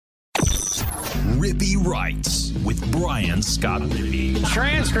Rippy Writes with Brian Scott Rippey.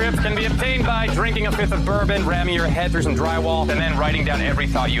 Transcript can be obtained by drinking a fifth of bourbon, ramming your head through some drywall, and then writing down every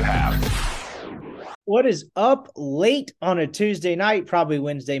thought you have. What is up late on a Tuesday night, probably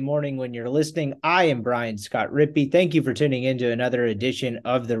Wednesday morning when you're listening? I am Brian Scott Rippey. Thank you for tuning into another edition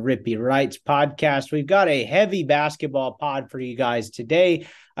of the Rippy Writes podcast. We've got a heavy basketball pod for you guys today.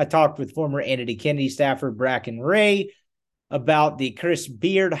 I talked with former Entity Kennedy staffer Bracken Ray about the Chris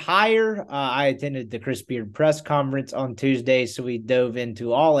Beard hire. I attended the Chris Beard press conference on Tuesday, so we dove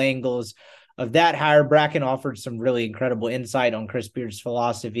into all angles of that hire. Bracken offered some really incredible insight on Chris Beard's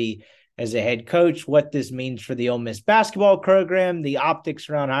philosophy as a head coach, what this means for the Ole Miss basketball program, the optics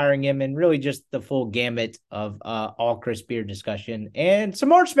around hiring him, and really just the full gamut of all Chris Beard discussion and some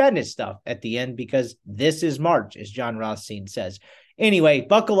March Madness stuff at the end, because this is March, as John Rothstein says. Anyway,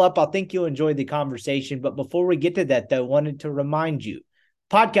 buckle up. I think you'll enjoy the conversation. But before we get to that, though, I wanted to remind you,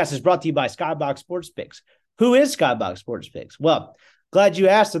 podcast is brought to you by Skybox Sports Picks. Who is Skybox Sports Picks? Well, glad you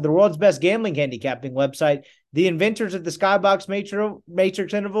asked. They're the world's best gambling handicapping website, the inventors of the Skybox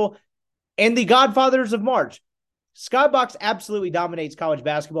Matrix Interval, and the godfathers of March. Skybox absolutely dominates college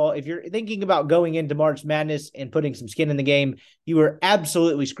basketball. If you're thinking about going into March Madness and putting some skin in the game, you are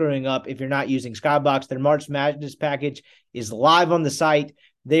absolutely screwing up if you're not using Skybox. Their March Madness package is live on the site.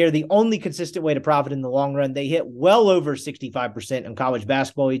 They are the only consistent way to profit in the long run. They hit well over 65% in college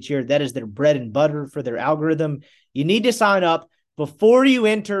basketball each year. That is their bread and butter for their algorithm. You need to sign up before you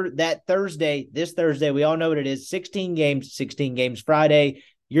enter that Thursday. This Thursday, we all know what it is, 16 games Friday.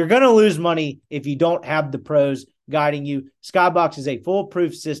 You're going to lose money if you don't have the pros guiding you. Skybox is a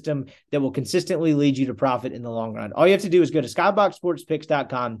foolproof system that will consistently lead you to profit in the long run. All you have to do is go to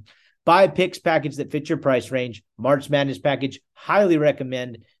skyboxsportspicks.com, buy a picks package that fits your price range. March Madness package, highly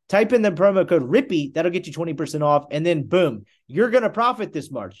recommend. Type in the promo code RIPPY, that'll get you 20% off, and then boom, you're going to profit this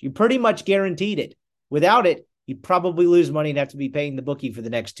March. You pretty much guaranteed it. Without it, you'd probably lose money and have to be paying the bookie for the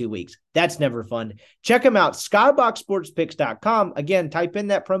next 2 weeks. That's never fun. Check them out, skyboxsportspicks.com. Again, type in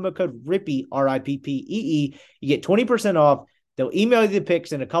that promo code RIPPEE, RIPPEE. You get 20% off. They'll email you the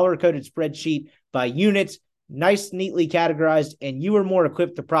picks in a color-coded spreadsheet by units, nice, neatly categorized, and you are more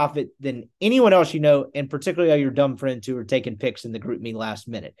equipped to profit than anyone else you know, and particularly all your dumb friends who are taking picks in the group me last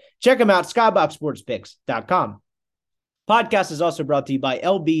minute. Check them out, skyboxsportspicks.com. Podcast is also brought to you by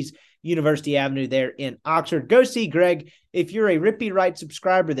LB's University Avenue there in Oxford. Go see Greg. If you're a Rippy Writes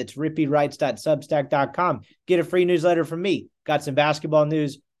subscriber, that's rippywrites.substack.com. Get a free newsletter from me. Got some basketball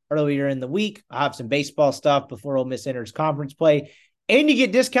news earlier in the week. I'll have some baseball stuff before Ole Miss enters conference play. And you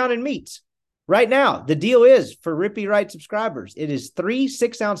get discounted meats. Right now, the deal is for Rippy Writes subscribers. It is 3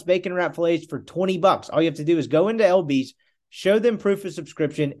 6-ounce bacon wrap fillets for $20. All you have to do is go into LB's, show them proof of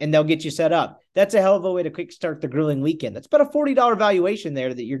subscription, and they'll get you set up. That's a hell of a way to kickstart the grilling weekend. That's about a $40 valuation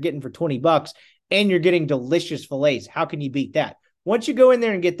there that you're getting for $20, and you're getting delicious fillets. How can you beat that? Once you go in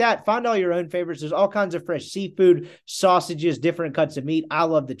there and get that, find all your own favorites. There's all kinds of fresh seafood, sausages, different cuts of meat. I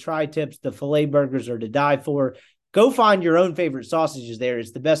love the tri-tips. The filet burgers are to die for. Go find your own favorite sausages there.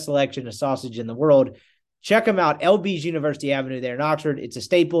 It's the best selection of sausage in the world. Check them out. LB's University Avenue there in Oxford. It's a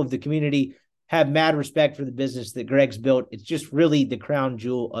staple of the community. Have mad respect for the business that Greg's built. It's just really the crown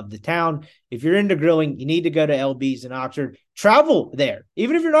jewel of the town. If you're into grilling, you need to go to LB's in Oxford. Travel there.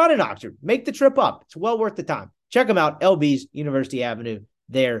 Even if you're not in Oxford, make the trip up. It's well worth the time. Check them out. LB's University Avenue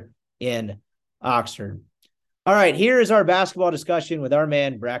there in Oxford. All right, here is our basketball discussion with our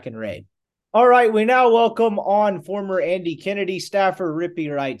man, Bracken Ray. All right, we now welcome on former Andy Kennedy staffer,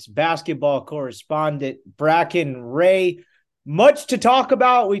 Rippy Writes basketball correspondent, Bracken Ray. Much to talk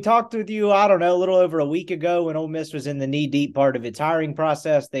about. We talked with you, a little over a week ago when Ole Miss was in the knee-deep part of its hiring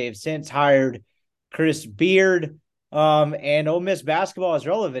process. They have since hired Chris Beard, and Ole Miss basketball is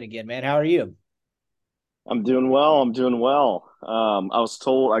relevant again, man. How are you? I'm doing well. I was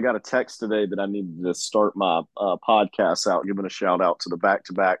told, I got a text today that I needed to start my podcast out, giving a shout-out to the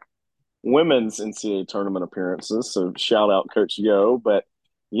back-to-back women's NCAA tournament appearances. So shout-out Coach Yo, but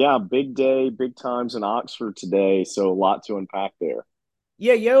yeah, big day, big times in Oxford today, so a lot to unpack there.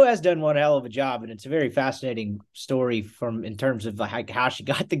 Yeah, Yo has done one hell of a job, and it's a very fascinating story in terms of like how she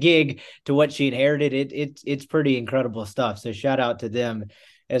got the gig to what she inherited. It's pretty incredible stuff, so shout out to them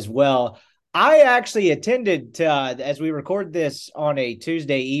as well. I actually attended, as we record this on a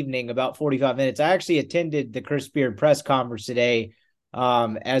Tuesday evening, about 45 minutes, I actually attended the Chris Beard press conference today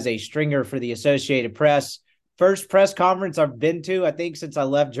as a stringer for the Associated Press. First press conference I've been to, I think, since I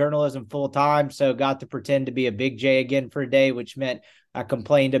left journalism full time. So got to pretend to be a big J again for a day, which meant I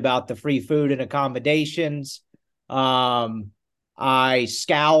complained about the free food and accommodations. I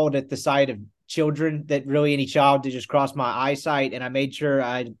scowled at the sight of children that really any child to just cross my eyesight. And I made sure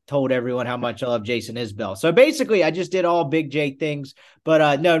I told everyone how much I love Jason Isbell. So basically I just did all Big J things,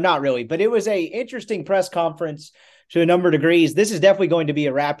 but no, not really. But it was a interesting press conference to a number of degrees. This is definitely going to be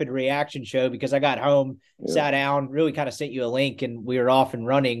a rapid reaction show because I got home, sat down, really kind of sent you a link and we were off and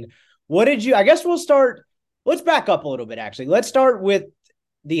running. What did you, I guess we'll start, let's back up a little bit actually. Let's start with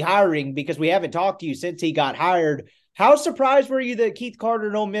the hiring because we haven't talked to you since he got hired. How surprised were you that Keith Carter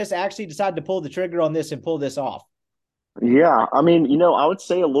and Ole Miss actually decided to pull the trigger on this and pull this off? Yeah, I mean, I would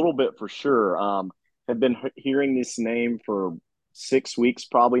say a little bit for sure. Have been hearing this name for 6 weeks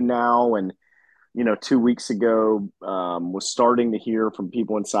probably now, and 2 weeks ago, was starting to hear from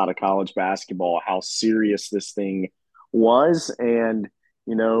people inside of college basketball how serious this thing was, and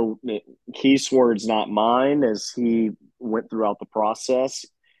Keith's words, not mine, as he went throughout the process.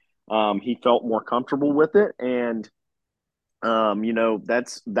 He felt more comfortable with it, and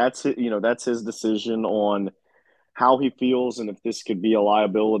that's his decision on how he feels and if this could be a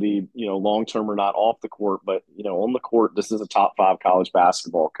liability, long term or not off the court. But on the court, this is a top 5 college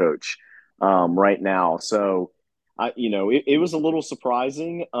basketball coach right now. So it was a little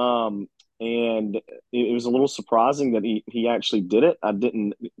surprising, and it was a little surprising that he actually did it. I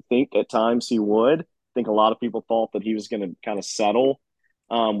didn't think at times he would. I think a lot of people thought that he was going to kind of settle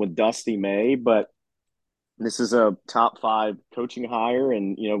with Dusty May, but this is a top 5 coaching hire.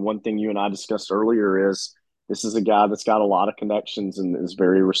 And, one thing you and I discussed earlier is this is a guy that's got a lot of connections and is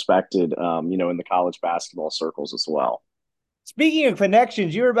very respected, in the college basketball circles as well. Speaking of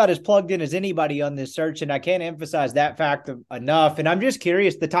connections, you were about as plugged in as anybody on this search, and I can't emphasize that fact enough. And I'm just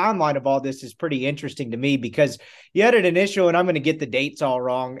curious, the timeline of all this is pretty interesting to me because you had an initial, and I'm going to get the dates all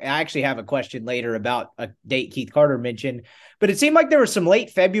wrong. I actually have a question later about a date Keith Carter mentioned, but it seemed like there was some late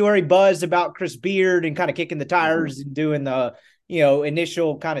February buzz about Chris Beard and kind of kicking the tires and doing the,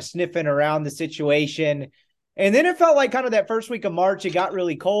 initial kind of sniffing around the situation. And then it felt like kind of that first week of March, it got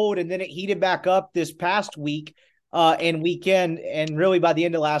really cold, and then it heated back up this past week. And weekend, and really by the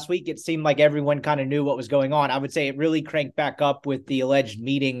end of last week, it seemed like everyone kind of knew what was going on. I would say it really cranked back up with the alleged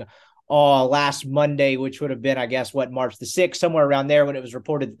meeting last Monday, which would have been, I guess, March the 6th, somewhere around there when it was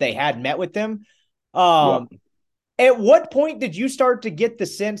reported that they had met with them. At what point did you start to get the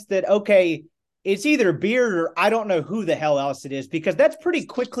sense that, okay, it's either Beard or I don't know who the hell else it is, because that's pretty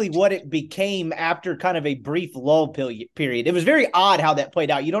quickly what it became after kind of a brief lull period. It was very odd how that played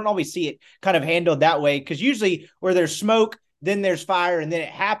out. You don't always see it kind of handled that way because usually where there's smoke, then there's fire, and then it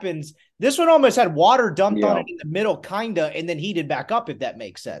happens. This one almost had water dumped on it in the middle, kind of, and then heated back up, if that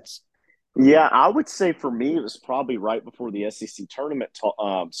makes sense. Yeah, I would say for me, it was probably right before the SEC tournament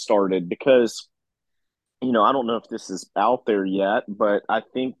started because I don't know if this is out there yet, but I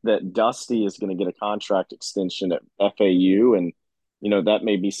think that Dusty is going to get a contract extension at FAU. And, that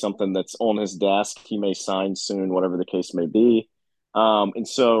may be something that's on his desk. He may sign soon, whatever the case may be. And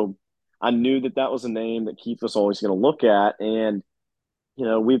so I knew that was a name that Keith was always going to look at. And,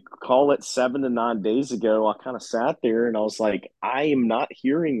 we call it 7 to 9 days ago. I kind of sat there and I was like, I am not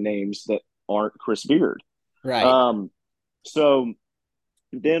hearing names that aren't Chris Beard. Right. So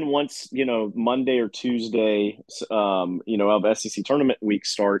then once, Monday or Tuesday, of SEC tournament week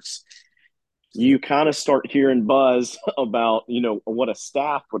starts, you kind of start hearing buzz about, what a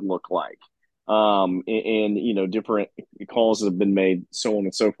staff would look like. And different calls that have been made, so on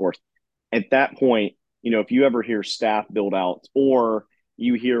and so forth. At that point, if you ever hear staff build out or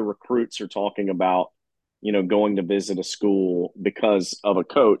you hear recruits are talking about, going to visit a school because of a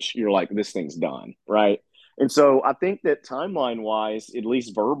coach, you're like, this thing's done, right? And so I think that timeline wise, at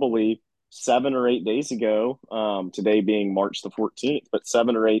least verbally, 7 or 8 days ago, today being March the 14th, but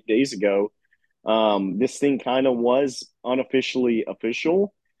 7 or 8 days ago, this thing kind of was unofficially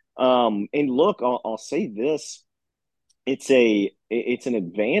official. And look, I'll say this. It's an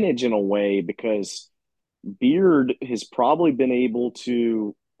advantage in a way because Beard has probably been able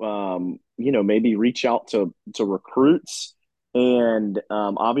to, maybe reach out to recruits and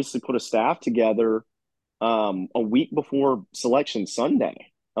obviously put a staff together a week before Selection Sunday.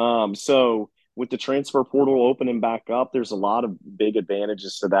 So with the transfer portal opening back up, there's a lot of big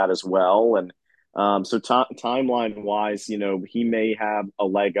advantages to that as well. And so timeline wise, he may have a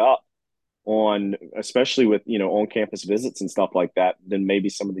leg up on, especially with, on campus visits and stuff like that, than maybe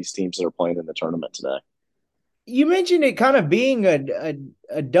some of these teams that are playing in the tournament today. You mentioned it kind of being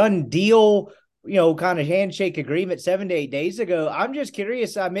a done deal. kind of handshake agreement 7 to 8 days ago. I'm just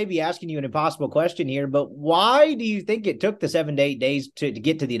curious. I may be asking you an impossible question here, but why do you think it took the 7 to 8 days to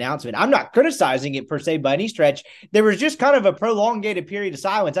get to the announcement? I'm not criticizing it per se by any stretch. There was just kind of a prolongated period of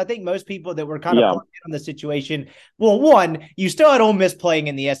silence. I think most people that were kind of plugged in on the situation. Well, one, you still had Ole Miss playing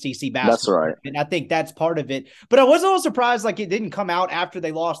in the SEC basketball. That's right. And I think that's part of it. But I was a little surprised like it didn't come out after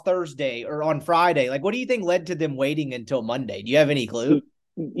they lost Thursday or on Friday. Like, what do you think led to them waiting until Monday? Do you have any clue?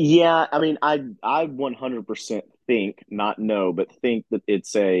 Yeah, I mean, I 100% think, not know, but think that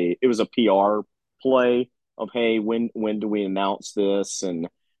it was a PR play of, hey, when do we announce this? And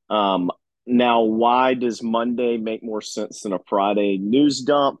now why does Monday make more sense than a Friday news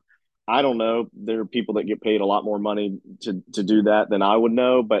dump? I don't know. There are people that get paid a lot more money to do that than I would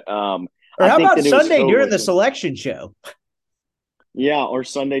know, but Or I how think about that it was Sunday during totally the selection show? yeah, or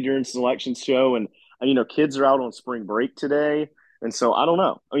Sunday during selection show, and kids are out on spring break today, and so I don't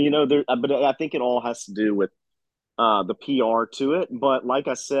know. But I think it all has to do with the PR to it. But like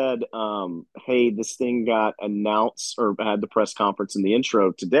I said, hey, this thing got announced or had the press conference in the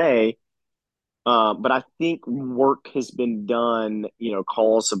intro today. But I think work has been done.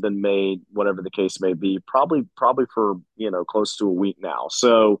 Calls have been made, whatever the case may be. Probably for close to a week now.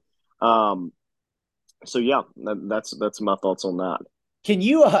 Um, so yeah, that's my thoughts on that. Can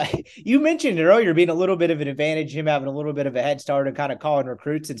you you mentioned earlier being a little bit of an advantage, him having a little bit of a head start and kind of calling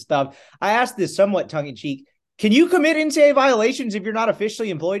recruits and stuff. I asked this somewhat tongue in cheek. Can you commit NCAA violations if you're not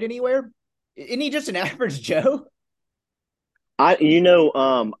officially employed anywhere? Isn't he just an average Joe? I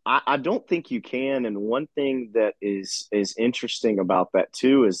don't think you can. And one thing that is interesting about that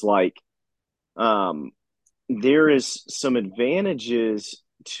too is like, um, there is some advantages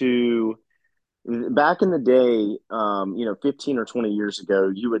to back in the day, 15 or 20 years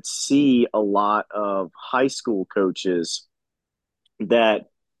ago, you would see a lot of high school coaches that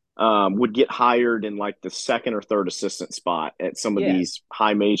would get hired in like the second or third assistant spot at some of Yeah. these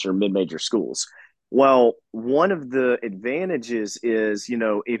high major, mid major schools. Well, one of the advantages is,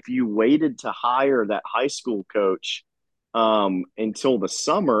 if you waited to hire that high school coach until the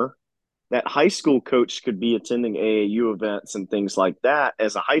summer, that high school coach could be attending AAU events and things like that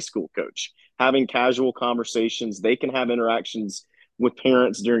as a high school coach, having casual conversations. They can have interactions with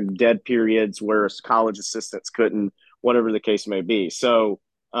parents during dead periods, whereas college assistants couldn't, whatever the case may be. So,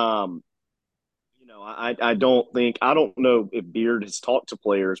 um, I don't know if Beard has talked to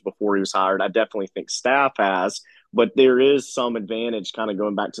players before he was hired. I definitely think staff has, but there is some advantage kind of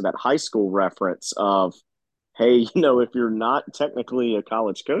going back to that high school reference of, hey, if you're not technically a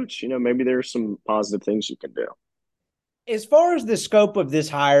college coach, maybe there's some positive things you can do. As far as the scope of this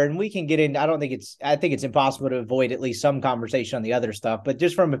hire, and we can get in, I think it's impossible to avoid at least some conversation on the other stuff, but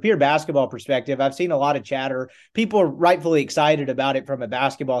just from a pure basketball perspective, I've seen a lot of chatter. People are rightfully excited about it from a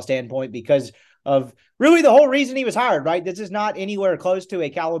basketball standpoint because of really the whole reason he was hired, right? This is not anywhere close to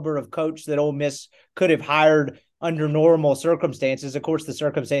a caliber of coach that Ole Miss could have hired under normal circumstances. Of course, the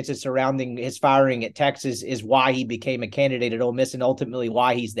circumstances surrounding his firing at Texas is why he became a candidate at Ole Miss and ultimately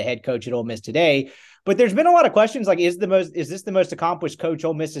why he's the head coach at Ole Miss today. But there's been a lot of questions like, is this the most accomplished coach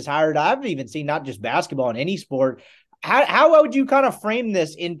Ole Miss has hired? I've even seen not just basketball in any sport. How would you kind of frame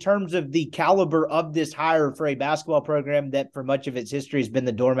this in terms of the caliber of this hire for a basketball program that for much of its history has been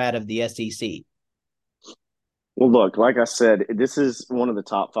the doormat of the SEC? Well, look, like I said, this is one of the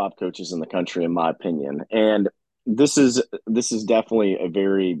top 5 coaches in the country, in my opinion. And this is definitely a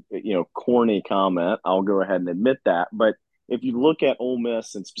very, corny comment. I'll go ahead and admit that. But if you look at Ole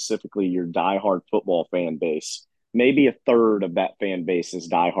Miss and specifically your diehard football fan base, maybe a third of that fan base is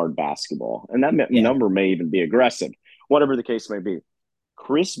diehard basketball. And that Yeah. number may even be aggressive, whatever the case may be.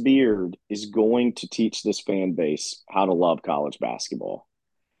 Chris Beard is going to teach this fan base how to love college basketball.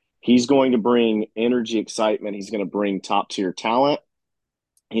 He's going to bring energy, excitement. He's going to bring top tier talent.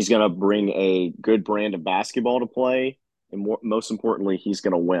 He's going to bring a good brand of basketball to play. And most importantly, he's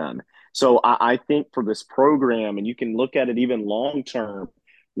going to win. So I think for this program, and you can look at it even long term,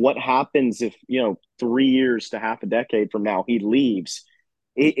 what happens if, 3 years to half a decade from now, he leaves?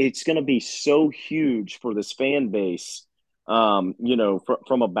 It's going to be so huge for this fan base. From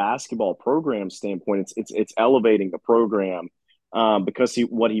a basketball program standpoint, it's elevating the program because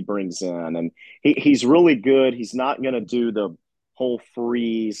what he brings in, and he's really good. He's not going to do the whole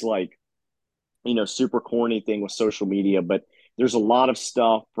freeze like super corny thing with social media, but there's a lot of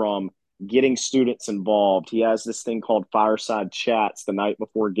stuff from getting students involved. He has this thing called fireside chats the night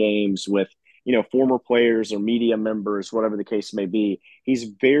before games with former players or media members, whatever the case may be.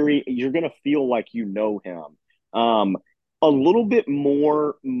 You're going to feel like him. A little bit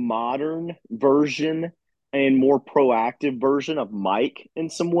more modern version and more proactive version of Mike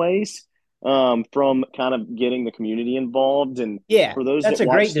in some ways. from kind of getting the community involved. And Yeah, for those that's that a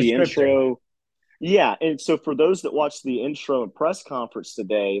great watch the descriptor. intro, yeah, and so for those that watch the intro and press conference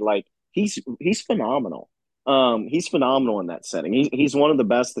today, like he's phenomenal. He's phenomenal in that setting. He's one of the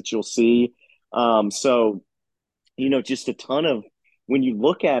best that you'll see. So just a ton of when you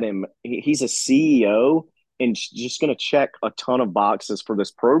look at him, he's a CEO and just going to check a ton of boxes for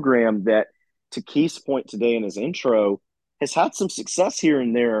this program that, to Keith's point today in his intro, has had some success here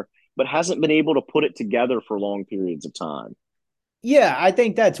and there, but hasn't been able to put it together for long periods of time. Yeah, I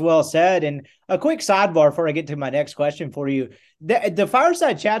think that's well said. And a quick sidebar before I get to my next question for you. The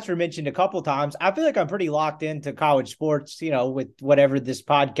fireside chats were mentioned a couple times. I feel like I'm pretty locked into college sports, with whatever this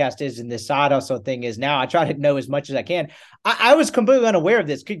podcast is and this side hustle thing is now. I try to know as much as I can. I was completely unaware of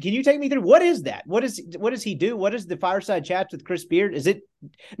this. Can you take me through what is that? What does he do? What is the fireside chats with Chris Beard? Is it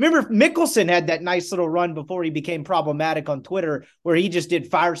remember Mickelson had that nice little run before he became problematic on Twitter where he just did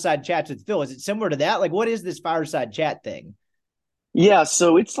fireside chats with Phil? Is it similar to that? Like, what is this fireside chat thing? Yeah,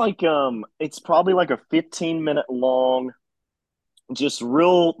 so it's like it's probably like a 15-minute long, just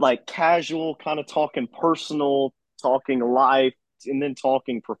real like casual kind of talking personal, talking life, and then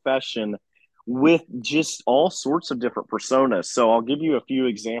talking profession with just all sorts of different personas. So I'll give you a few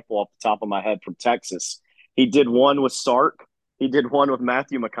example off the top of my head from Texas. He did one with Sark. He did one with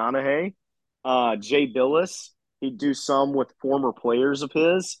Matthew McConaughey, Jay Billis. He'd do some with former players of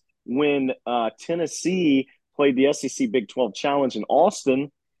his. When Tennessee played the SEC Big 12 Challenge in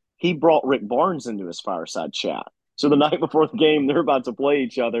Austin, he brought Rick Barnes into his fireside chat. So the night before the game, they're about to play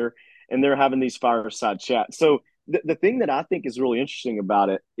each other and they're having these fireside chats. So the thing that I think is really interesting about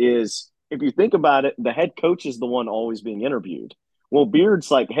it is if you think about it, the head coach is the one always being interviewed. Well, Beard's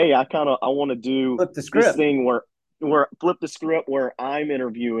like, hey, I want to do Flip the this script. thing where flip the script where I'm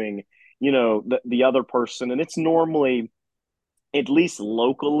interviewing, the other person. And it's normally at least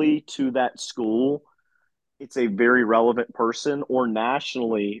locally to that school it's a very relevant person or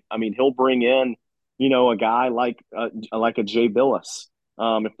nationally. I mean, he'll bring in, a guy like a Jay Billis,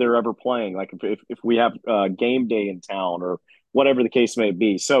 if they're ever playing, like if we have game day in town or whatever the case may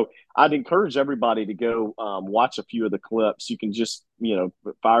be. So I'd encourage everybody to go watch a few of the clips. You can just,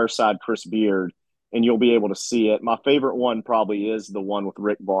 fireside Chris Beard and you'll be able to see it. My favorite one probably is the one with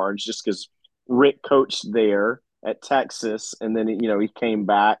Rick Barnes, just because Rick coached there at Texas and then, he came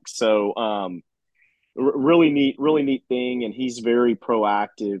back. So, really neat thing, and he's very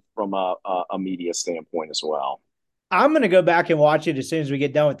proactive from a media standpoint as well. I'm going to go back and watch it as soon as we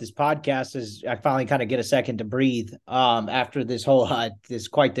get done with this podcast, as I finally kind of get a second to breathe after this whole this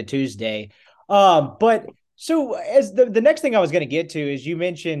quite the Tuesday. But so as the next thing I was going to get to is you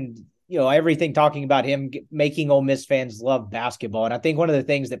mentioned everything talking about him making Ole Miss fans love basketball, and I think one of the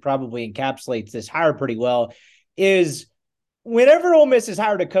things that probably encapsulates this hire pretty well is whenever Ole Miss has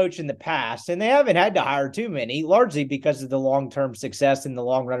hired a coach in the past, and they haven't had to hire too many, largely because of the long-term success in the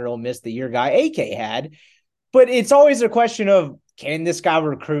long run at Ole Miss the year guy AK had. But it's always a question of, can this guy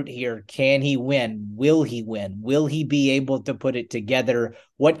recruit here? Can he win? Will he win? Will he be able to put it together?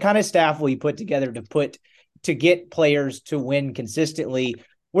 What kind of staff will he put together to get players to win consistently?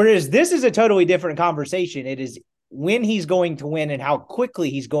 Whereas this is a totally different conversation. It is when he's going to win and how quickly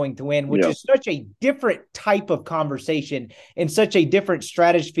he's going to win, which Yeah, is such a different type of conversation and such a different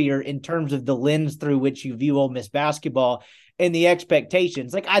stratosphere in terms of the lens through which you view Ole Miss basketball and the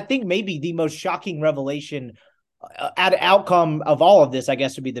expectations. Like, I think maybe the most shocking revelation outcome of all of this, I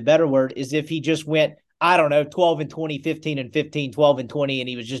guess would be the better word, is if he just went, I don't know, 12 and 20, 15 and 15, 12 and 20, and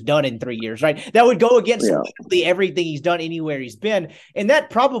he was just done in 3 years, right? That would go against yeah, literally everything he's done anywhere he's been. And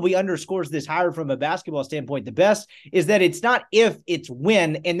that probably underscores this hire from a basketball standpoint. The best is that it's not if, it's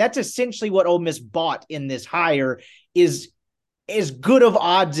when. And that's essentially what Ole Miss bought in this hire, is as good of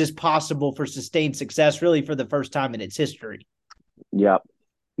odds as possible for sustained success, really, for the first time in its history. yeah,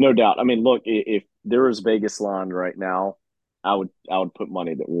 no doubt. I mean, look, if there was Vegas line right now, I would put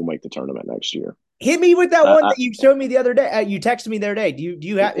money that we'll make the tournament next year. Hit me with that one I, that you showed me the other day. You texted me the other day. Do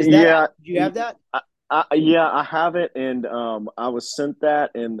you have, is that, yeah, do you have that? yeah, I have it, and I was sent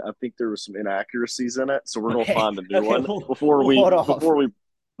that, and I think there was some inaccuracies in it, so we're gonna Okay. find a new Okay. one before We'll we hold off. before we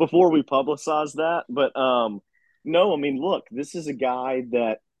before we publicize that. But no, I mean, look, this is a guy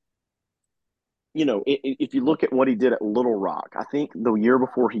that if you look at what he did at Little Rock, I think the year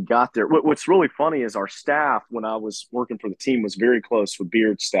before he got there, what's really funny is our staff, when I was working for the team, was very close with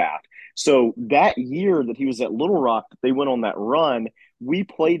Beard's staff. So that year that he was at Little Rock, that they went on that run, we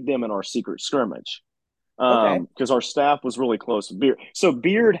played them in our secret scrimmage Okay. because our staff was really close with Beard. So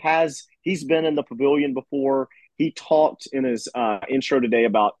he's been in the pavilion before. He talked in his intro today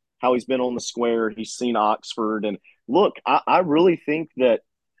about how he's been on the square. He's seen Oxford. And look, I really think that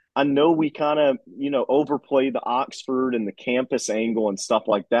I know we kind of, overplay the Oxford and the campus angle and stuff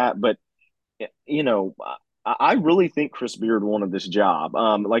like that, but you know, I really think Chris Beard wanted this job.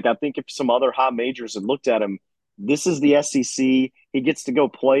 Like I think if some other high majors had looked at him, this is the SEC. He gets to go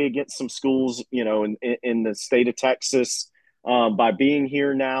play against some schools, in the state of Texas. By being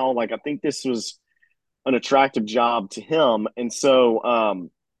here now, like I think this was an attractive job to him, and so.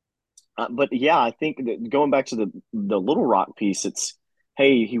 But yeah, I think that going back to the Little Rock piece, it's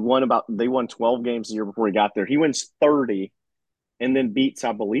hey, they won 12 games a year before he got there. He wins 30 and then beats,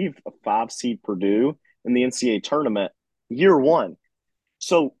 I believe, a 5 seed Purdue in the NCAA tournament year one.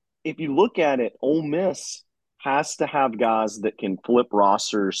 So if you look at it, Ole Miss has to have guys that can flip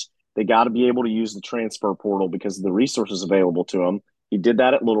rosters. They got to be able to use the transfer portal because of the resources available to them. He did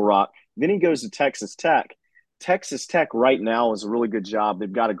that at Little Rock. Then he goes to Texas Tech. Texas Tech right now is a really good job.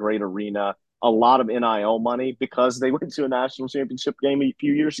 They've got a great arena, a lot of NIL money because they went to a national championship game a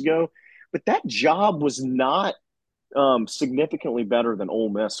few years ago. But that job was not significantly better than Ole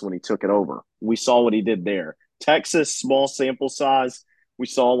Miss when he took it over. We saw what he did there. Texas, small sample size. We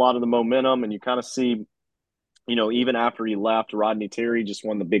saw a lot of the momentum, and you kind of see, even after he left, Rodney Terry just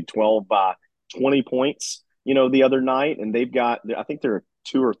won the Big 12 by 20 points, the other night. And I think they're a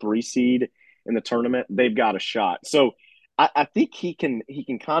 2 or 3 seed in the tournament. They've got a shot. So I think he can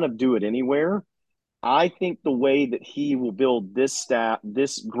kind of do it anywhere. I think the way that he will build this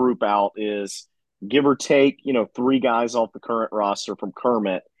group out is give or take, 3 guys off the current roster from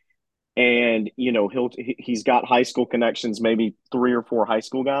Kermit. And, he's got high school connections, maybe 3 or 4 high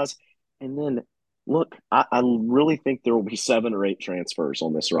school guys. And then look, I really think there will be 7 or 8 transfers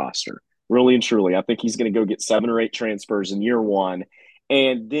on this roster. Really and truly. I think he's going to go get 7 or 8 transfers in year one.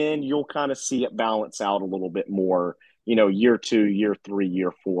 And then you'll kind of see it balance out a little bit more, year 2, year 3,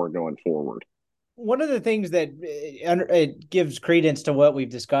 year 4 going forward. One of the things that it gives credence to what we've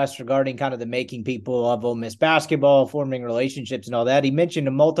discussed regarding kind of the making people of Ole Miss basketball, forming relationships and all that. He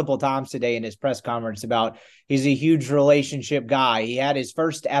mentioned multiple times today in his press conference about he's a huge relationship guy. He had his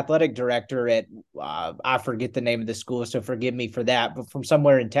first athletic director at, I forget the name of the school, so forgive me for that, but from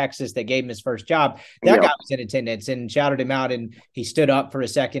somewhere in Texas that gave him his first job. That guy was in attendance and shouted him out, and he stood up for a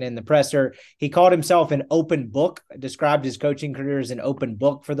second in the presser. He called himself an open book, described his coaching career as an open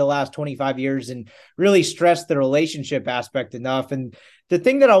book for the last 25 years, and really stressed the relationship aspect enough. And the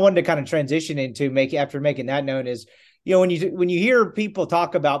thing that I wanted to kind of transition into after making that known is, when you hear people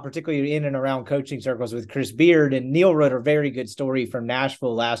talk about, particularly in and around coaching circles with Chris Beard, and Neil wrote a very good story from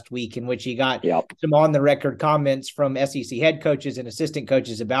Nashville last week in which he got some on the record comments from SEC head coaches and assistant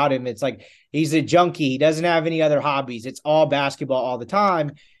coaches about him. It's like, he's a junkie. He doesn't have any other hobbies. It's all basketball all the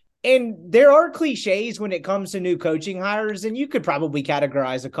time. And there are cliches when it comes to new coaching hires, and you could probably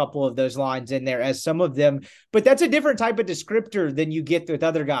categorize a couple of those lines in there as some of them, but that's a different type of descriptor than you get with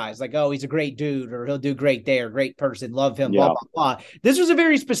other guys. Like, oh, he's a great dude, or he'll do great there, great person, love him, blah, blah, blah. This was a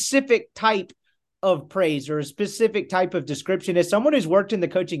very specific type of praise or a specific type of description. As someone who's worked in the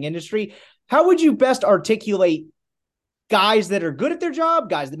coaching industry, how would you best articulate guys that are good at their job,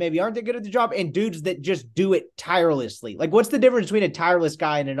 guys that maybe aren't that good at the job, and dudes that just do it tirelessly? Like, what's the difference between a tireless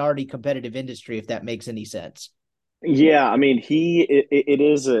guy and an already competitive industry, if that makes any sense? Yeah, I mean,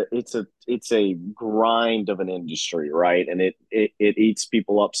 it's a grind of an industry, right? And it eats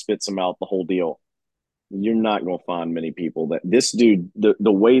people up, spits them out, the whole deal. You're not going to find many people that this dude,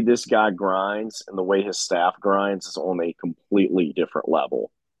 the way this guy grinds and the way his staff grinds is on a completely different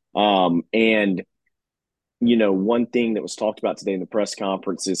level. And one thing that was talked about today in the press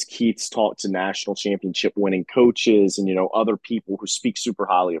conference is Keith's talked to national championship winning coaches and, other people who speak super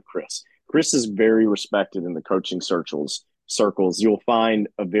highly of Chris. Chris is very respected in the coaching circles. You'll find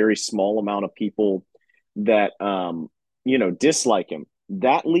a very small amount of people that, dislike him.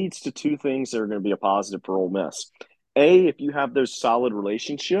 That leads to 2 things that are going to be a positive for Ole Miss. If you have those solid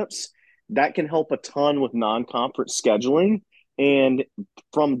relationships, that can help a ton with non-conference scheduling. And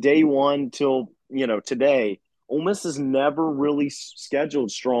from day one till today, Ole Miss has never really scheduled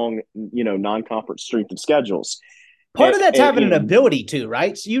strong, non-conference strength of schedules. Part of that's having an ability to,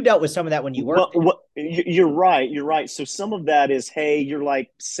 right? So you dealt with some of that when you worked. You're right. So some of that is, hey, you're like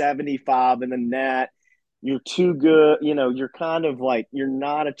 75 in the net. You're too good. You're kind of like, you're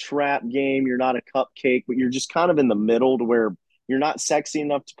not a trap game. You're not a cupcake, but you're just kind of in the middle to where you're not sexy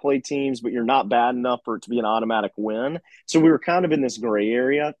enough to play teams, but you're not bad enough for it to be an automatic win. So we were kind of in this gray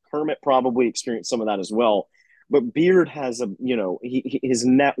area. Kermit probably experienced some of that as well. But Beard has his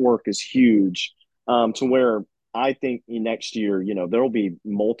network is huge to where I think next year, there will be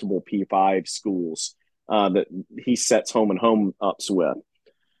multiple P5 schools that he sets home and home ups with.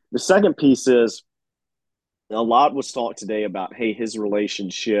 The second piece is a lot was talked today about, hey, his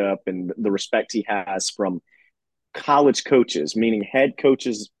relationship and the respect he has from college coaches, meaning head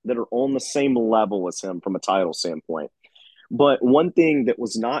coaches that are on the same level as him from a title standpoint. But one thing that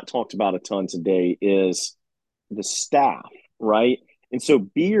was not talked about a ton today is the staff, right? And so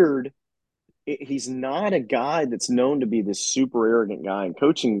Beard, he's not a guy that's known to be this super arrogant guy in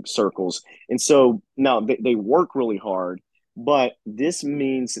coaching circles. And so now they work really hard, but this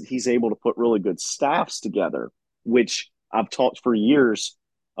means that he's able to put really good staffs together, which I've talked for years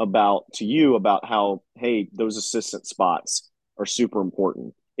about to you about how, hey, those assistant spots are super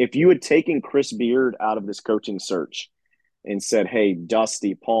important. If you had taken Chris Beard out of this coaching search and said, hey,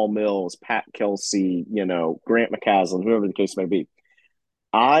 Dusty, Paul Mills, Pat Kelsey, Grant McCaslin, whoever the case may be,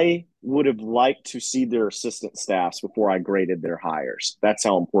 I would have liked to see their assistant staffs before I graded their hires. That's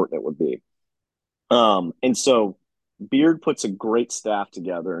how important it would be. And so Beard puts a great staff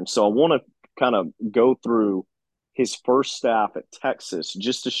together. And so I want to kind of go through his first staff at Texas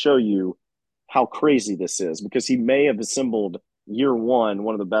just to show you how crazy this is, because he may have assembled year one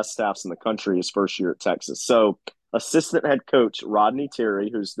of the best staffs in the country his first year at Texas. So assistant head coach Rodney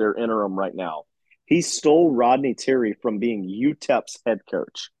Terry, who's their interim right now, he stole Rodney Terry from being UTEP's head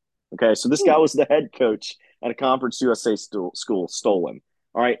coach. Okay, so this guy was the head coach at a Conference USA school, stole him.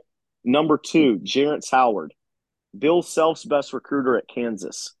 All right, number 2, Jarrence Howard, Bill Self's best recruiter at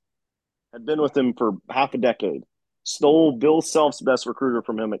Kansas, had been with him for half a decade, stole Bill Self's best recruiter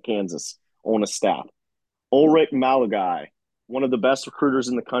from him at Kansas on a staff. Ulrich Malagai, one of the best recruiters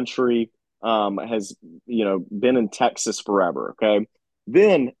in the country, has been in Texas forever. Okay,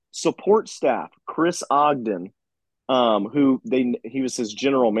 then support staff, Chris Ogden, he was his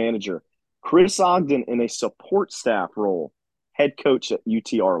general manager. Chris Ogden in a support staff role, head coach at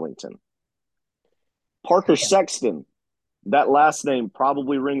UT Arlington. Parker Sexton, that last name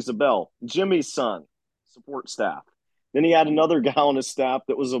probably rings a bell. Jimmy's son, support staff. Then he had another guy on his staff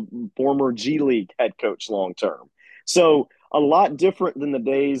that was a former G League head coach long term. So a lot different than the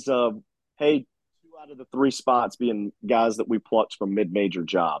days of, hey, 2 out of the 3 spots being guys that we plucked from mid-major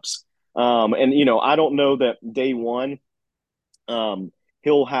jobs. And I don't know that day one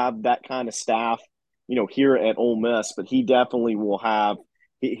he'll have that kind of staff, here at Ole Miss, but he definitely will have.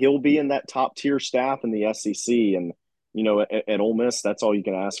 He'll be in that top tier staff in the SEC, and at Ole Miss, that's all you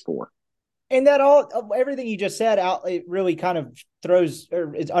can ask for. And everything you just said it really kind of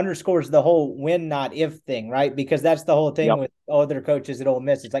it underscores the whole win, not if thing, right? Because that's the whole thing with other coaches at Ole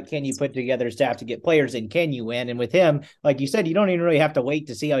Miss. It's like, can you put together a staff to get players in? Can you win? And with him, like you said, you don't even really have to wait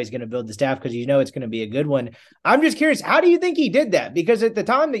to see how he's going to build the staff because it's going to be a good one. I'm just curious, how do you think he did that? Because at the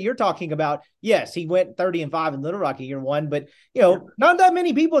time that you're talking about, yes, he went 30-5 in Little Rock in year one, but not that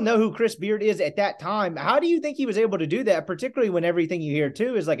many people know who Chris Beard is at that time. How do you think he was able to do that? Particularly when everything you hear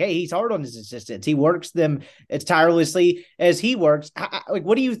too is like, hey, he's hard on his assistants. He works them as tirelessly as he works.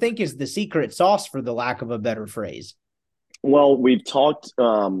 What do you think is the secret sauce, for the lack of a better phrase? Well, we've talked a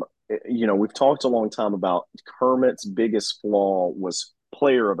long time about Kermit's biggest flaw was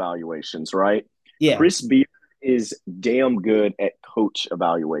player evaluations, right? Yeah. Chris Beard is damn good at coach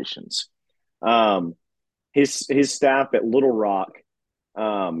evaluations. His staff at Little Rock,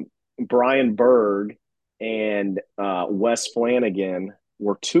 Brian Berg and Wes Flanagan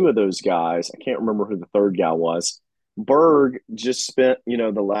were 2 of those guys. I can't remember who the third guy was. Berg just spent,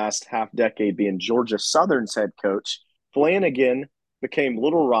 the last half decade being Georgia Southern's head coach. Flanagan became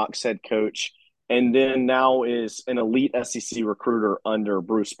Little Rock's head coach, and then now is an elite SEC recruiter under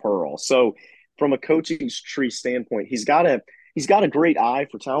Bruce Pearl. So from a coaching tree standpoint, he's got a great eye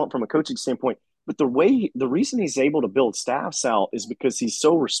for talent from a coaching standpoint. But the reason he's able to build staffs out is because he's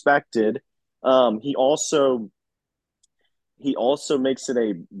so respected. He also makes it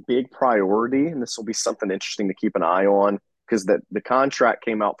a big priority, and this will be something interesting to keep an eye on, because the contract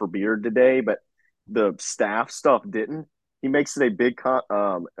came out for Beard today, but the staff stuff didn't. He makes it a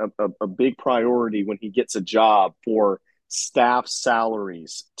big priority when he gets a job for staff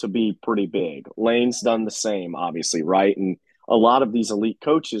salaries to be pretty big. Lane's done the same, obviously, right? And a lot of these elite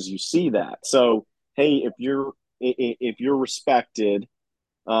coaches, you see that. So, hey, if you're respected,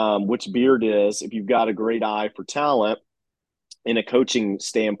 which Beard is, if you've got a great eye for talent in a coaching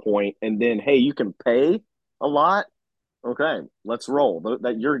standpoint, and then, hey, you can pay a lot, okay, let's roll.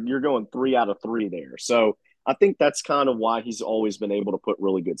 That you're going 3 out of 3 there. So I think that's kind of why he's always been able to put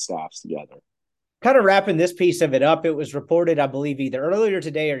really good staffs together. Kind of wrapping this piece of it up, it was reported, I believe, either earlier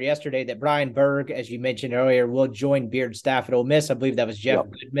today or yesterday that Brian Berg, as you mentioned earlier, will join Beard's staff at Ole Miss. I believe that was Jeff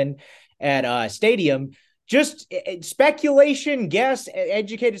Goodman at Stadium. just speculation, guess,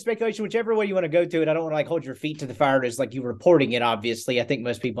 educated speculation, whichever way you want to go to it. I don't want to like hold your feet to the fire as like you reporting it. Obviously, I think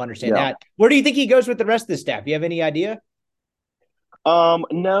most people understand that. Where do you think he goes with the rest of the staff? You have any idea?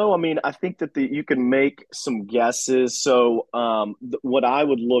 No, I mean, I think that you can make some guesses. So, what I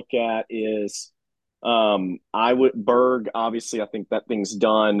would look at is, I would Berg. Obviously, I think that thing's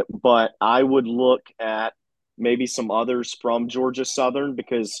done, but I would look at maybe some others from Georgia Southern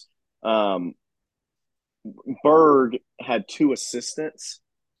because um, Berg had two assistants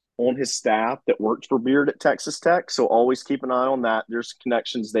on his staff that worked for Beard at Texas Tech. So always keep an eye on that. There's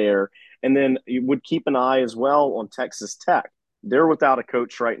connections there. And then you would keep an eye as well on Texas Tech. They're without a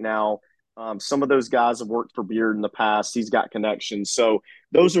coach right now. Some of those guys have worked for Beard in the past. He's got connections. So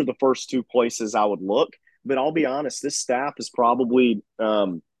those are the first two places I would look. But I'll be honest, this staff is probably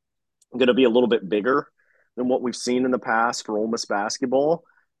going to be a little bit bigger than what we've seen in the past for Ole Miss basketball.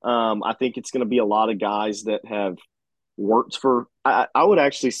 I think it's going to be a lot of guys that have worked for I would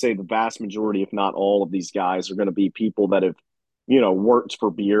actually say the vast majority, if not all of these guys are going to be people that have, worked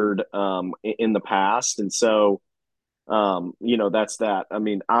for Beard in the past. And so, that's that. I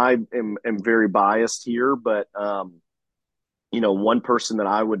mean, I am very biased here, but, one person that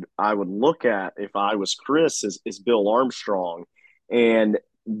I would look at if I was Chris is Bill Armstrong. And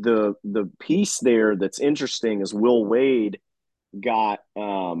the piece there that's interesting is Will Wade got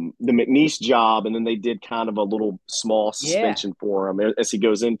the McNeese job, and then they did kind of a little small suspension for him as he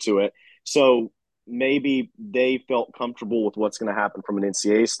goes into it. So maybe they felt comfortable with what's going to happen from an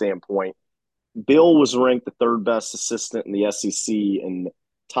NCAA standpoint. Bill was ranked the third best assistant in the SEC and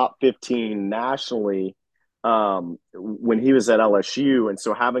top 15 nationally when he was at LSU. And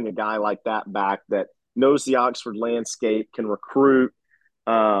so having a guy like that back that knows the Oxford landscape, can recruit,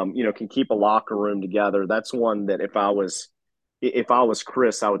 can keep a locker room together, that's one that if I was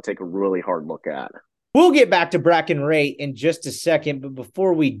Chris, I would take a really hard look at. We'll get back to Bracken Ray in just a second, but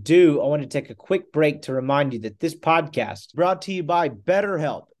before we do, I want to take a quick break to remind you that this podcast is brought to you by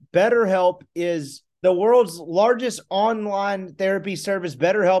BetterHelp. BetterHelp is the world's largest online therapy service.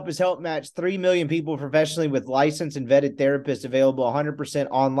 BetterHelp has helped match 3 million people professionally with licensed and vetted therapists, available 100%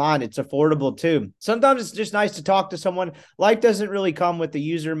 online. It's affordable too. Sometimes it's just nice to talk to someone. Life doesn't really come with the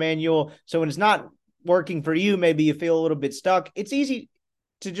user manual, so when it's not working for you, maybe you feel a little bit stuck, it's easy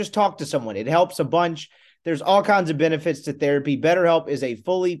to just talk to someone. It helps a bunch. There's all kinds of benefits to therapy. BetterHelp is a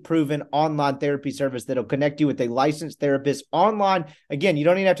fully proven online therapy service that'll connect you with a licensed therapist online. Again, you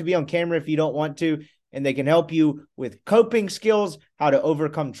don't even have to be on camera if you don't want to, and they can help you with coping skills, how to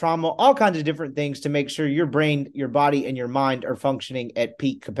overcome trauma, all kinds of different things to make sure your brain, your body, and your mind are functioning at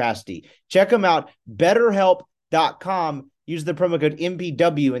peak capacity. Check them out, betterhelp.com. Use the promo code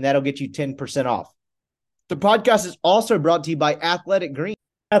MPW, and that'll get you 10% off. The podcast is also brought to you by Athletic Greens.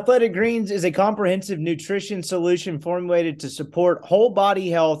 Athletic Greens is a comprehensive nutrition solution formulated to support whole body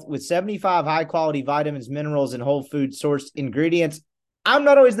health with 75 high-quality vitamins, minerals, and whole food sourced ingredients. I'm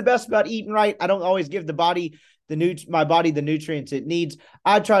not always the best about eating right. I don't always give my body the nutrients it needs.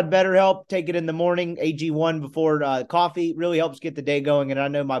 I tried BetterHelp, take it in the morning, AG1 before coffee, really helps get the day going, and I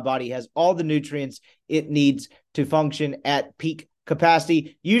know my body has all the nutrients it needs to function at peak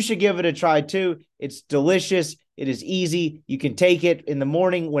capacity. You should give it a try too. It's delicious. It is easy. You can take it in the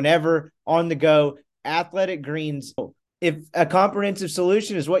morning, whenever, on the go. Athletic Greens. If a comprehensive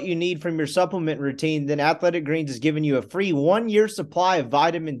solution is what you need from your supplement routine, then Athletic Greens is giving you a free 1-year supply of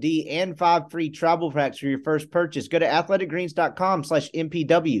vitamin D and 5 free travel packs for your first purchase. Go to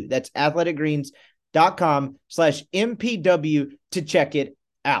athleticgreens.com/MPW. That's athleticgreens.com/MPW to check it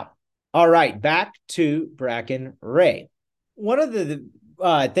out. All right, back to Bracken Ray. One of the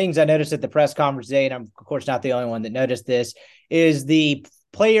things I noticed at the press conference today, and I'm, of course, not the only one that noticed this, is the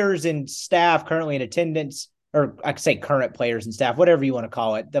players and staff currently in attendance, or I could say current players and staff, whatever you want to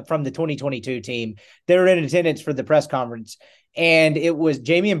call it, from the 2022 team. They were in attendance for the press conference, and it was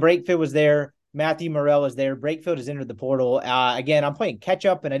Jamie and Brakefield was there. Matthew Morrell is there. Brakefield has entered the portal. Again, I'm playing catch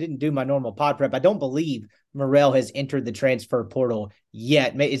up, and I didn't do my normal pod prep. I don't believe Morrell has entered the transfer portal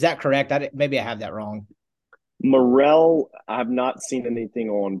yet. Is that correct? Maybe I have that wrong. Morrell, I have not seen anything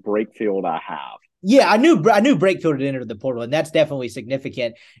on. Brakefield, I have. Yeah, I knew Brakefield had entered the portal, and that's definitely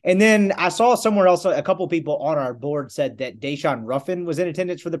significant. And then I saw somewhere else, a couple people on our board said that Deshaun Ruffin was in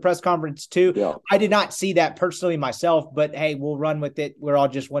attendance for the press conference too. Yeah. I did not see that personally myself, but hey, we'll run with it. We're all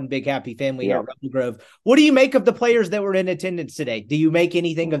just one big happy family here at Rebel Grove. What do you make of the players that were in attendance today? Do you make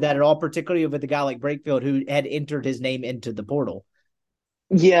anything of that at all, particularly with a guy like Brakefield who had entered his name into the portal?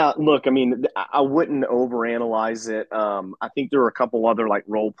 Yeah, look, I mean, I wouldn't overanalyze it. I think there were a couple other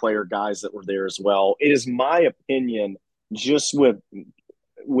role player guys that were there as well. It is my opinion, just with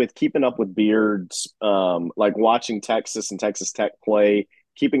with keeping up with Beard's, like watching Texas and Texas Tech play,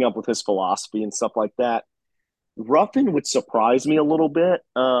 keeping up with his philosophy and stuff like that, Ruffin would surprise me a little bit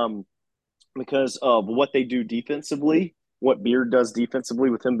because of what they do defensively, what Beard does defensively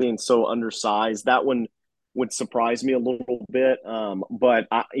with him being so undersized. That one would surprise me a little bit. But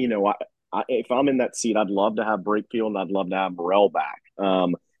if I'm in that seat, I'd love to have Brakefield and I'd love to have Morrell back.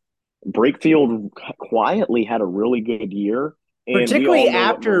 Brakefield quietly had a really good year. And we particularly all know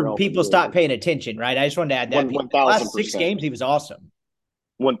what after Morrell can people do. stopped paying attention, right? I just wanted to add that. The last 6 games, he was awesome.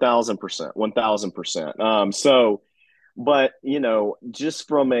 1,000%. 1,000%. But, just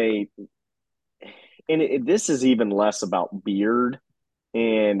from this is even less about Beard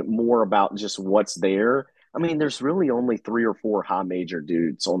and more about just what's there. I mean, there's really only 3 or 4 high major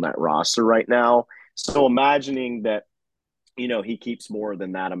dudes on that roster right now. So imagining that, he keeps more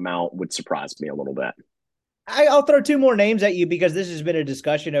than that amount would surprise me a little bit. I'll throw 2 more names at you because this has been a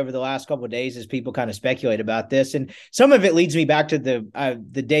discussion over the last couple of days as people kind of speculate about this. And some of it leads me back to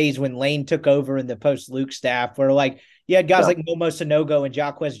the days when Lane took over in the post-Luke staff where you had guys like Momo Sanogo and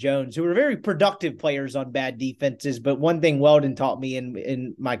Jacquez Jones who were very productive players on bad defenses. But one thing Weldon taught me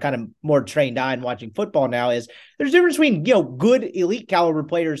in my kind of more trained eye in watching football now is there's a difference between, good elite caliber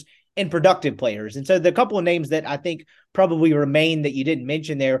players and productive players. And so the couple of names that I think probably remain that you didn't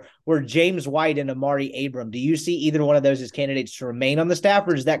mention there were James White and Amari Abram. Do you see either one of those as candidates to remain on the staff,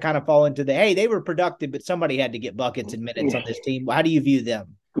 or does that kind of fall into hey, they were productive, but somebody had to get buckets and minutes on this team? How do you view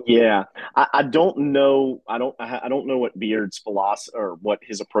them? Yeah, I don't know. I don't know what Beard's philosophy or what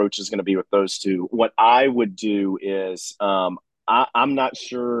his approach is going to be with those two. What I would do is, I'm not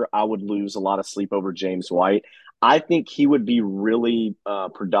sure I would lose a lot of sleep over James White. I think he would be really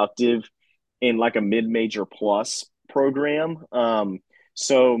productive in like a mid-major plus program.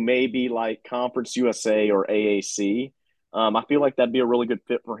 So maybe like Conference USA or AAC. I feel like that'd be a really good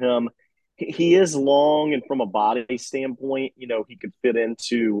fit for him. He is long, and from a body standpoint, he could fit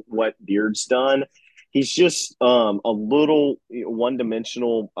into what Beard's done. He's just a little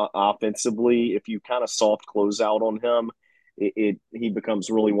one-dimensional offensively. If you kind of soft close out on him, he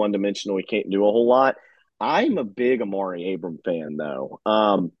becomes really one-dimensional. He can't do a whole lot. I'm a big Amari Abram fan, though.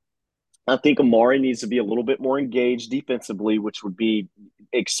 I think Amari needs to be a little bit more engaged defensively, which would be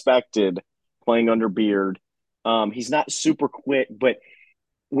expected playing under Beard. He's not super quick, but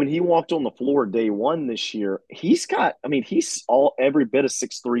when he walked on the floor day one this year, he's every bit of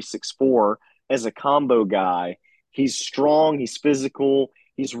 6'3", 6'4" as a combo guy. He's strong. He's physical.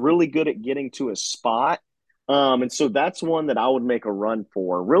 He's really good at getting to his spot. And so that's one that I would make a run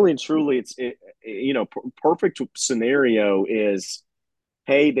for. Really and truly, perfect scenario is,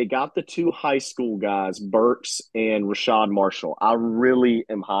 hey, they got the 2 high school guys, Burks and Rashad Marshall. I really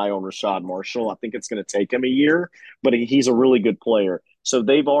am high on Rashad Marshall. I think it's going to take him a year, but he's a really good player. So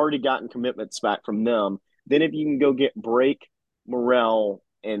they've already gotten commitments back from them. Then if you can go get Brake, Morrell,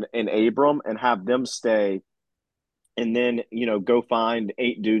 and Abram and have them stay, and then go find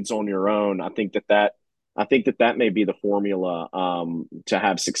 8 dudes on your own, I think that may be the formula to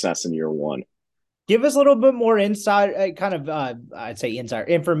have success in year one. Give us a little bit more insight, I'd say insider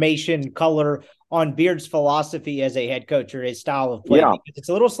information, color on Beard's philosophy as a head coach or his style of play. Yeah. It's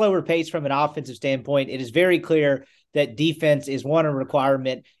a little slower pace from an offensive standpoint. It is very clear that defense is one a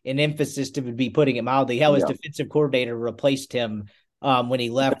requirement, an emphasis to be putting it mildly. Hell, his defensive coordinator replaced him when he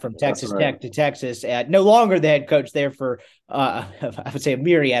left from Texas Tech to Texas, no longer the head coach there for, I would say, a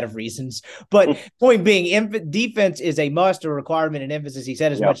myriad of reasons. But point being, defense is a must, a requirement, an emphasis. He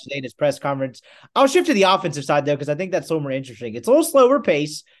said as much today in his press conference. I'll shift to the offensive side, though, because I think that's a little more interesting. It's a little slower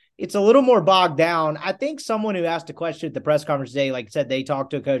pace. It's a little more bogged down. I think someone who asked a question at the press conference today, said they talked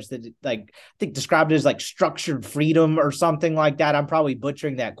to a coach that, I think described it as structured freedom or something like that. I'm probably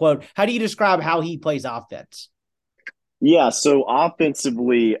butchering that quote. How do you describe how he plays offense? Yeah, so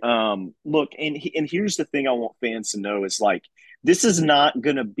offensively, look, and here's the thing I want fans to know is this is not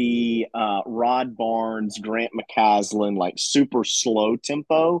going to be Rod Barnes, Grant McCaslin, super slow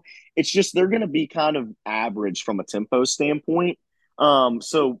tempo. It's just they're going to be kind of average from a tempo standpoint.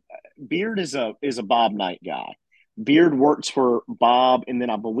 So Beard is a Bob Knight guy. Beard works for Bob and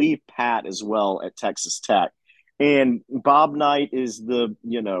then I believe Pat as well at Texas Tech. And Bob Knight is the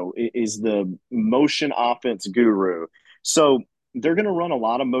motion offense guru. So they're going to run a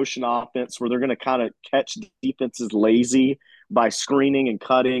lot of motion offense where they're going to kind of catch defenses lazy by screening and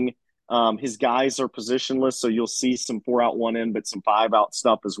cutting. His guys are positionless, so you'll see some 4-out, 1-in, but some 5-out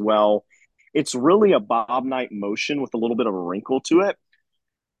stuff as well. It's really a Bob Knight motion with a little bit of a wrinkle to it.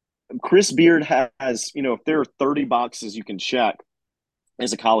 Chris Beard has, if there are 30 boxes you can check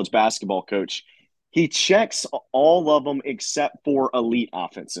as a college basketball coach, He checks all of them except for elite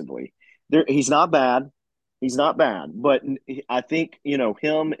offensively. He's not bad. He's not bad, but I think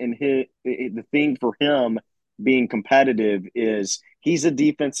him and the thing for him being competitive is he's a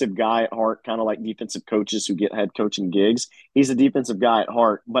defensive guy at heart, kind of like defensive coaches who get head coaching gigs. He's a defensive guy at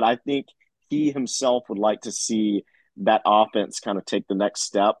heart, but I think he himself would like to see that offense kind of take the next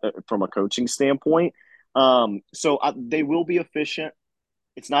step from a coaching standpoint. They will be efficient.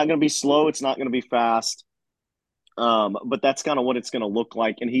 It's not going to be slow. It's not going to be fast. But that's kind of what it's going to look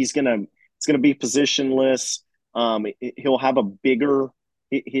like. And it's going to be positionless. He'll have a bigger,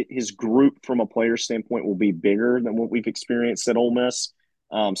 his group from a player standpoint will be bigger than what we've experienced at Ole Miss.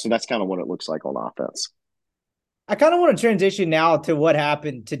 So that's kind of what it looks like on offense. I kind of want to transition now to what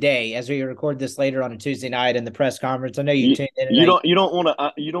happened today as we record this later on a Tuesday night in the press conference. I know you tuned in. You don't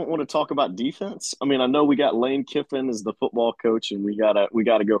want to talk about defense. I mean, I know we got Lane Kiffin as the football coach, and we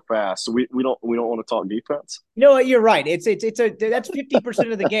gotta go fast. So we don't want to talk defense. You know what? You're right. That's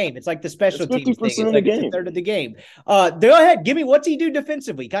 50% of the game. It's like the special teams thing. It's like it's a third of the game. Go ahead. Give me, what's he do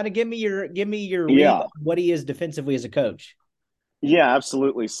defensively? Kind of give me your read on what he is defensively as a coach. Yeah,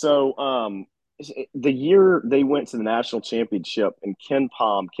 absolutely. So the year they went to the national championship, and Ken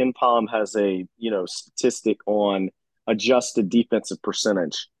Palm has a statistic on adjusted defensive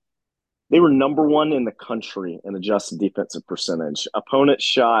percentage. They were number one in the country in adjusted defensive percentage. Opponents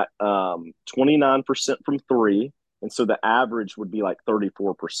shot 29% from three, and so the average would be like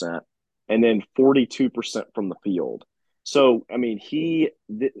 34%, and then 42% from the field. So I mean,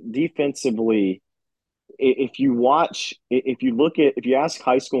 defensively, if you ask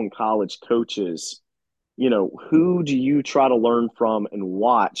high school and college coaches, who do you try to learn from and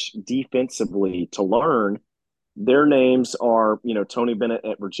watch defensively to learn? Their names are, Tony Bennett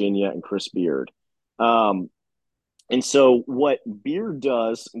at Virginia and Chris Beard. And so what Beard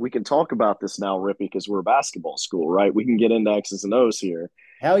does, we can talk about this now, Rippy, because we're a basketball school, right? We can get into X's and O's here.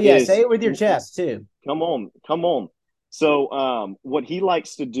 Hell yeah. Say it with your chest too. Come on. So what he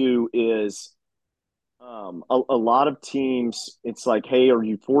likes to do is a lot of teams, it's like, hey, are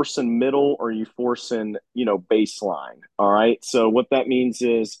you forcing middle or are you forcing, baseline? All right. So what that means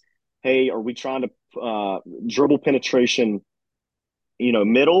is, hey, are we trying to dribble penetration,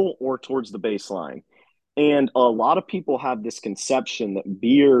 middle or towards the baseline? And a lot of people have this conception that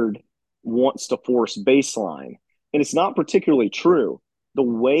Beard wants to force baseline, and it's not particularly true. The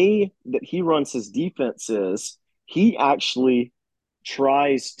way that he runs his defense is he actually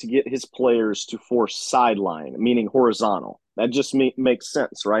tries to get his players to force sideline, meaning horizontal. That just makes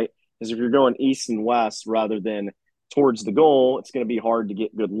sense, right? Because if you're going east and west rather than towards the goal, it's going to be hard to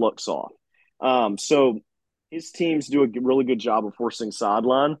get good looks off. So his teams do a really good job of forcing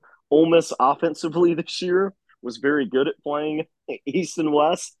sideline. Ole Miss offensively this year was very good at playing east and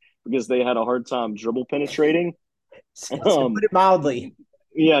west because they had a hard time dribble penetrating. To put it mildly.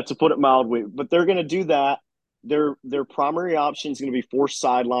 Yeah, to put it mildly. But they're going to do that. Their primary option is going to be force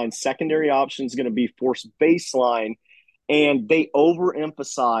sideline. Secondary option is going to be force baseline. And they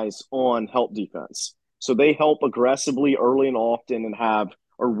overemphasize on help defense. So they help aggressively early and often and are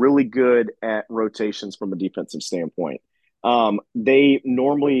really good at rotations from a defensive standpoint. They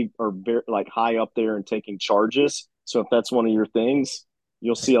normally are very, high up there and taking charges. So if that's one of your things,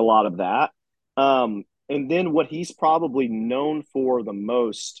 you'll see a lot of that. And then what he's probably known for the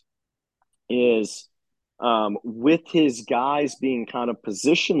most is with his guys being kind of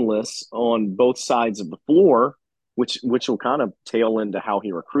positionless on both sides of the floor, which will kind of tail into how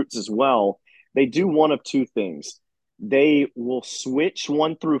he recruits as well. They do one of two things. They will switch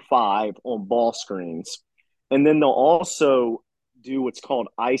 1 through 5 on ball screens, and then they'll also do what's called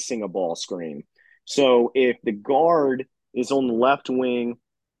icing a ball screen. So if the guard is on the left wing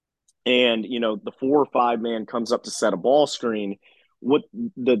and, the 4 or 5 man comes up to set a ball screen, what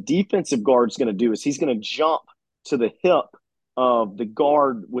the defensive guard's going to do is he's going to jump to the hip of the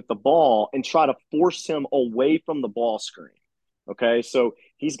guard with the ball and try to force him away from the ball screen. Okay, so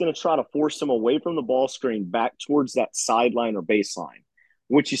he's going to try to force him away from the ball screen back towards that sideline or baseline.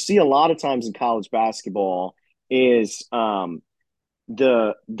 What you see a lot of times in college basketball is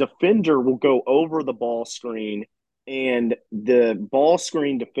the defender will go over the ball screen and the ball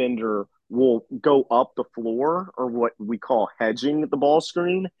screen defender will go up the floor, or what we call hedging the ball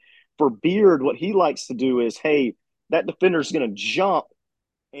screen. For Beard, what he likes to do is, hey, that defender is going to jump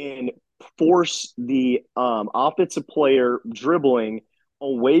and force the offensive player dribbling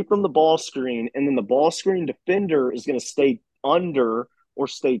away from the ball screen, and then the ball screen defender is going to stay under or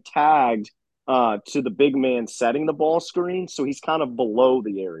stay tagged to the big man setting the ball screen, so he's kind of below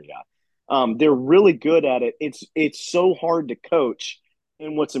the area. They're really good at it. It's so hard to coach,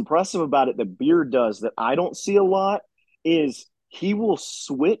 And what's impressive about it that Beard does that I don't see a lot is he will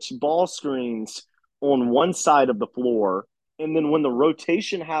switch ball screens on one side of the floor. And then when the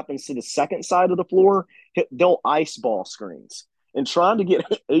rotation happens to the second side of the floor, they'll ice ball screens. And trying to get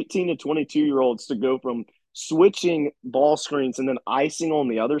 18 to 22-year-olds to go from switching ball screens and then icing on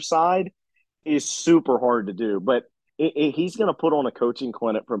the other side is super hard to do. But he's going to put on a coaching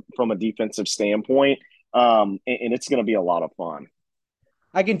clinic from a defensive standpoint, and it's going to be a lot of fun.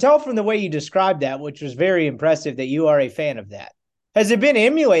 I can tell from the way you described that, which was very impressive, that you are a fan of that. Has it been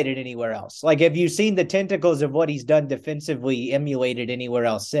emulated anywhere else? Like, have you seen the tentacles of what he's done defensively emulated anywhere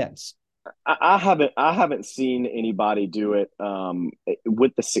else since? I haven't seen anybody do it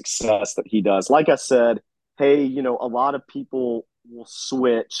with the success that he does. Like I said, hey, a lot of people will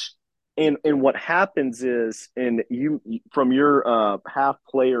switch, and what happens is, and you from your half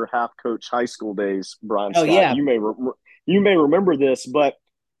player, half coach high school days, Brian Oh, Scott, yeah. you may remember this, but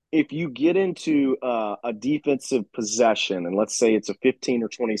if you get into a defensive possession, and let's say it's a 15 or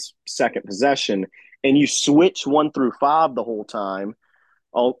 20-second possession, and you switch 1 through 5 the whole time,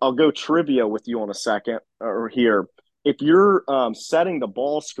 I'll go trivia with you on a second or here. If you're setting the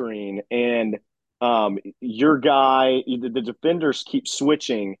ball screen and your guy, the defenders keep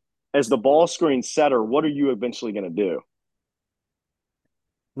switching as the ball screen setter, what are you eventually going to do?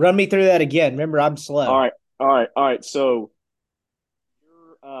 Run me through that again. Remember, I'm All slow. right, all right. So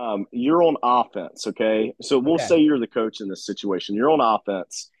you're on offense, okay? So we'll Okay. say you're the coach in this situation. You're on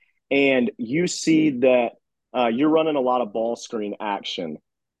offense, and you see that you're running a lot of ball screen action,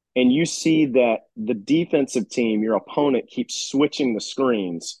 and you see that the defensive team, your opponent, keeps switching the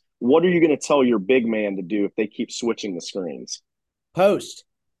screens. What are you going to tell your big man to do if they keep switching the screens? Post.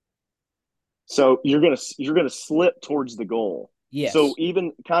 So you're gonna slip towards the goal. So Yes.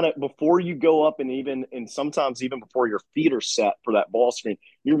 even kind of before you go up, and sometimes even before your feet are set for that ball screen,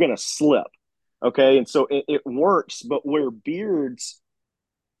 you're gonna slip. Okay, and so it works. But what Beard's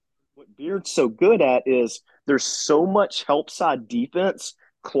so good at is there's so much help side defense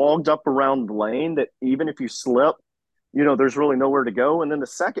clogged up around the lane that even if you slip, there's really nowhere to go. And then the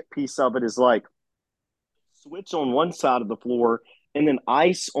second piece of it is like switch on one side of the floor and then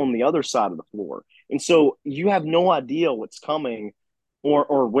ice on the other side of the floor. And so you have no idea what's coming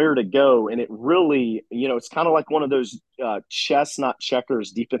or where to go. And it really, it's kind of like one of those chess, not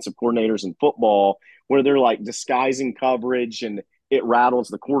checkers, defensive coordinators in football where they're like disguising coverage and it rattles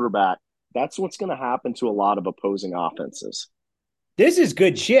the quarterback. That's what's going to happen to a lot of opposing offenses. This is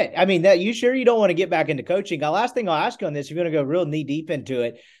good shit. I mean, that you sure you don't want to get back into coaching? The last thing I'll ask you on this, you're going to go real knee deep into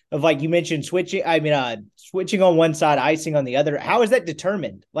it. Of like you mentioned switching. I mean, switching on one side, icing on the other. How is that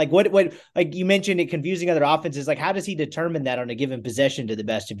determined? Like what? Like you mentioned it confusing other offenses. Like how does he determine that on a given possession to the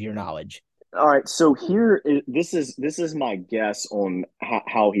best of your knowledge? All right, so this is my guess on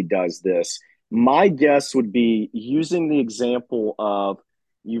how he does this. My guess would be using the example of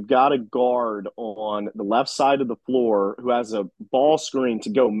you've got a guard on the left side of the floor who has a ball screen to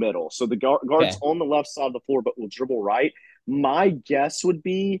go middle. So the guard's Okay. on the left side of the floor, but will dribble right. My guess would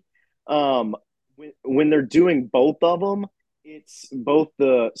be when they're doing both of them, it's both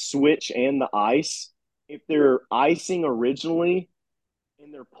the switch and the ice. If they're icing originally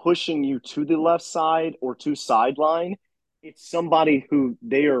and they're pushing you to the left side or to sideline, it's somebody who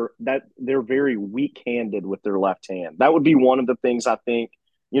they're very weak handed with their left hand. That would be one of the things I think.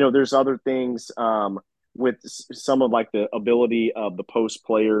 There's other things with some of like the ability of the post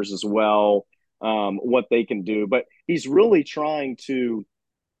players as well, what they can do. But he's really trying to.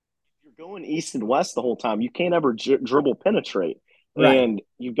 If you're going east and west the whole time, you can't ever dribble penetrate, Right. and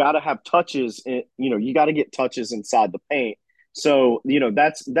you've got to have touches. You got to get touches inside the paint. So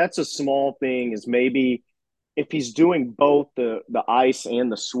that's a small thing. Is maybe if he's doing both the ice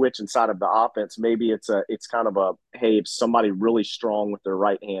and the switch inside of the offense, maybe it's kind of a hey, if somebody really strong with their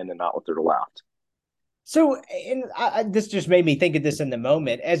right hand and not with their left. So, and this just made me think of this in the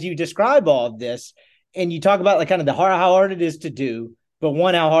moment as you describe all of this, and you talk about like kind of how hard it is to do, but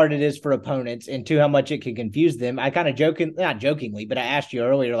one, how hard it is for opponents, and two, how much it can confuse them. I kind of not jokingly, but I asked you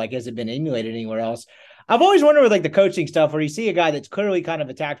earlier, like, has it been emulated anywhere else? I've always wondered with like the coaching stuff where you see a guy that's clearly kind of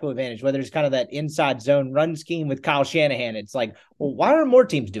a tactical advantage, whether it's kind of that inside zone run scheme with Kyle Shanahan. It's like, well, why are more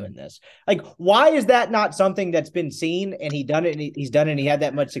teams doing this? Like, why is that not something that's been seen and he's done it and he's done it and he had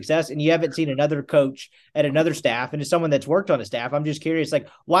that much success and you haven't seen another coach at another staff and as someone that's worked on a staff, I'm just curious, like,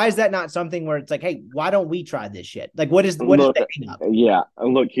 why is that not something where it's like, hey, why don't we try this shit? Like, what is Look, the hang up? yeah,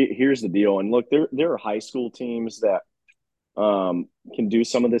 and look, here's the deal, and look, there are high school teams that can do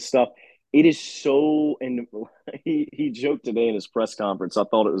some of this stuff. It is so, and he joked today in his press conference. I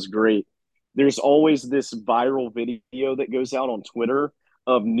thought it was great. There's always this viral video that goes out on Twitter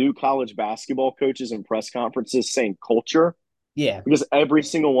of new college basketball coaches and press conferences saying culture, Yeah. because every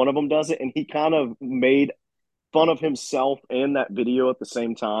single one of them does it. And he kind of made fun of himself and that video at the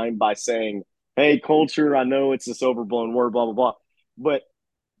same time by saying, "Hey, culture, I know it's this overblown word, blah, blah, blah." But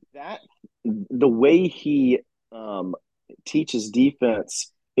that the way he um, teaches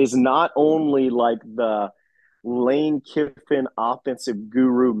defense is not only like the Lane Kiffin offensive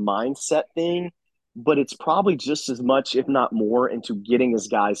guru mindset thing, but it's probably just as much, if not more, into getting his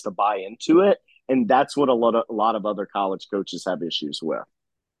guys to buy into it. And that's what a lot of other college coaches have issues with.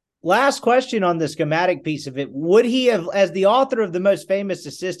 Last question on the schematic piece of it. Would he have, as the author of the most famous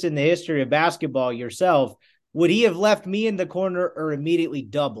assist in the history of basketball yourself, would he have left me in the corner or immediately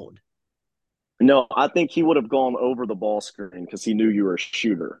doubled? No, I think he would have gone over the ball screen because he knew you were a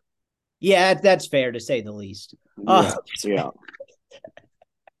shooter. Yeah, that's fair to say the least. Yeah, yeah.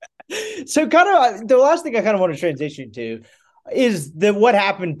 So kind of the last thing I kind of want to transition to is what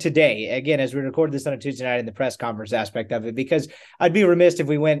happened today. Again, as we record this on a Tuesday night in the press conference aspect of it, because I'd be remiss if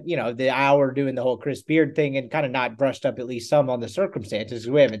we went, the hour doing the whole Chris Beard thing and kind of not brushed up at least some on the circumstances.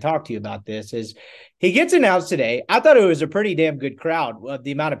 We haven't talked to you about this. Is he gets announced today? I thought it was a pretty damn good crowd of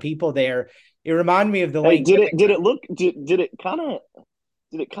the amount of people there. It reminded me of the Hey, Lane. did it kind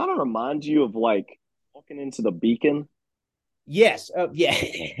of remind you of like walking into the Beacon? Yes.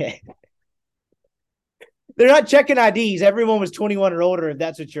 Yeah. They're not checking IDs. Everyone was 21 or older, if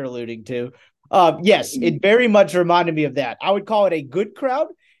that's what you're alluding to. Yes, it very much reminded me of that. I would call it a good crowd.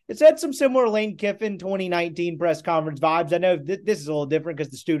 It's had some similar Lane Kiffin 2019 press conference vibes. I know this is a little different because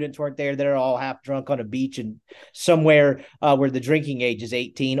the students weren't there. They're all half drunk on a beach and somewhere where the drinking age is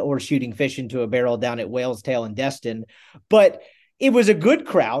 18 or shooting fish into a barrel down at Whale's Tail in Destin. But it was a good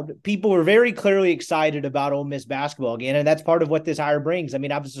crowd. People were very clearly excited about Ole Miss basketball again, and that's part of what this hire brings. I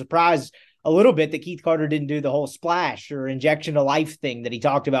mean, I was surprised a little bit that Keith Carter didn't do the whole splash or injection of life thing that he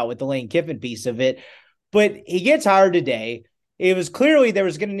talked about with the Lane Kiffin piece of it. But he gets hired today. It was clearly there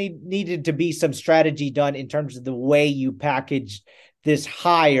was going to needed to be some strategy done in terms of the way you packaged this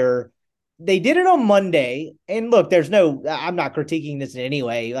hire. They did it on Monday. And look, I'm not critiquing this in any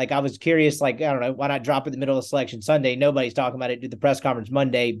way. Like, I was curious, like, I don't know, why not drop it in the middle of selection Sunday? Nobody's talking about it. Do the press conference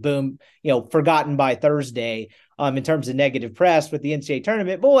Monday, boom, forgotten by Thursday in terms of negative press with the NCAA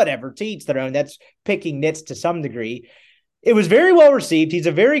tournament, but whatever, to each their own. That's picking nits to some degree. It was very well received. He's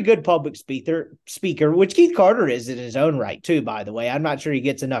a very good public speaker, which Keith Carter is in his own right, too, by the way. I'm not sure he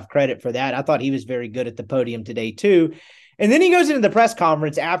gets enough credit for that. I thought he was very good at the podium today, too. And then he goes into the press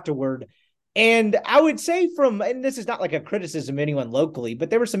conference afterward. And I would say and this is not like a criticism of anyone locally, but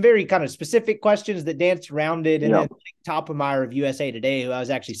there were some very kind of specific questions that danced around it. And then Toppmeyer of USA Today, who I was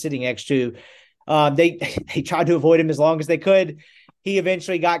actually sitting next to, they tried to avoid him as long as they could. He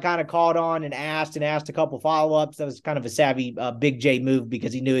eventually got kind of called on and asked a couple follow-ups. That was kind of a savvy Big J move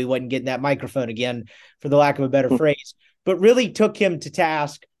because he knew he wasn't getting that microphone again, for the lack of a better phrase, but really took him to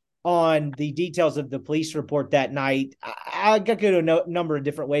task on the details of the police report that night. I got to go to a number of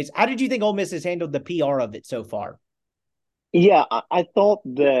different ways. How did you think Ole Miss has handled the PR of it so far? Yeah, I thought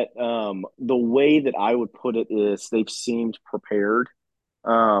that the way that I would put it is they've seemed prepared.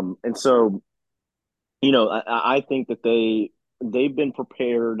 And so, I think that they've been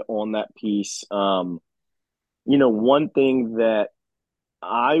prepared on that piece. One thing that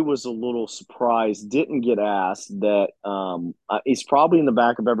I was a little surprised didn't get asked that is probably in the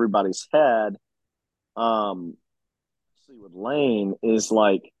back of everybody's head, especially with Lane, is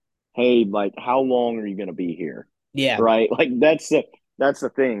like, hey, like, how long are you going to be here? Yeah. Right? Like, that's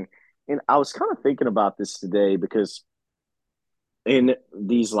the thing. And I was kind of thinking about this today because in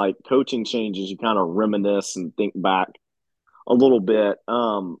these like coaching changes, you kind of reminisce and think back a little bit.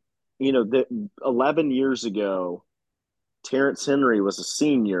 That 11 years ago, Terrence Henry was a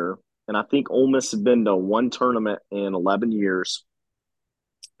senior, and I think Ole Miss had been to one tournament in 11 years.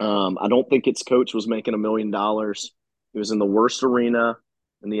 I don't think its coach was making $1 million. It was in the worst arena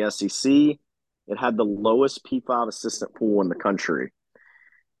in the SEC. It had the lowest P5 assistant pool in the country.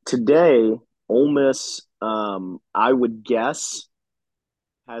 Today, Ole Miss, I would guess,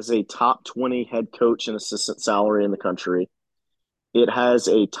 has a top 20 head coach and assistant salary in the country. It has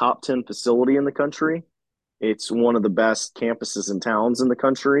a top 10 facility in the country. It's one of the best campuses and towns in the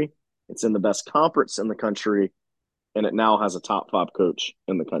country. It's in the best conference in the country. And it now has a top 5 coach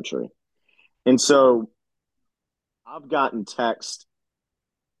in the country. And so I've gotten text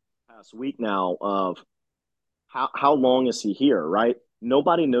past week now of how long is he here, right?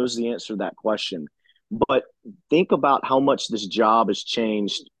 Nobody knows the answer to that question. But think about how much this job has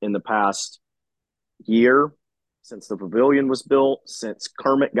changed in the past year, since the pavilion was built, since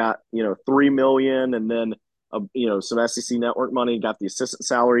Kermit got, $3 million, and then some SEC network money, got the assistant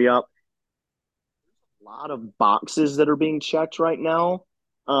salary up. A lot of boxes that are being checked right now.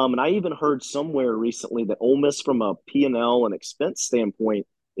 And I even heard somewhere recently that Ole Miss, from a P&L and expense standpoint,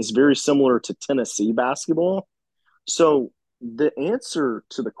 is very similar to Tennessee basketball. So the answer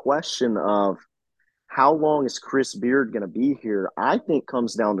to the question of how long is Chris Beard going to be here, I think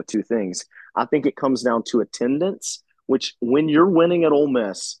comes down to two things. I think it comes down to attendance, which when you're winning at Ole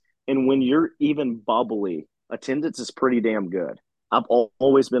Miss and when you're even bubbly, attendance is pretty damn good. I've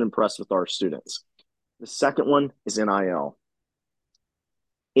always been impressed with our students. The second one is NIL.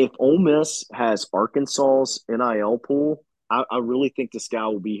 If Ole Miss has Arkansas's NIL pool, I really think this guy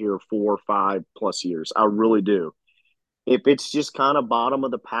will be here 4 or 5+ years. I really do. If it's just kind of bottom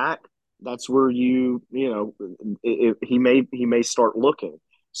of the pack, that's where he may start looking.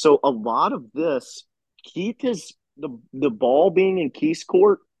 So a lot of this, Keith is the ball being in Keith's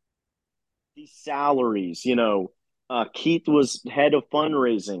court. These salaries, Keith was head of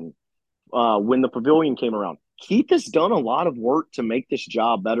fundraising when the pavilion came around. Keith has done a lot of work to make this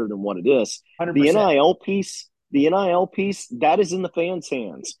job better than what it is. 100%. The NIL piece, that is in the fans'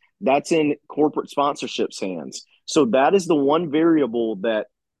 hands. That's in corporate sponsorships' hands. So that is the one variable that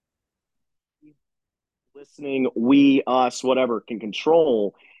listening, we, us, whatever, can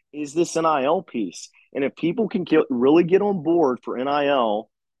control is this NIL piece. And if people can really get on board for NIL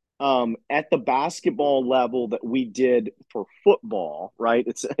at the basketball level that we did for football, right?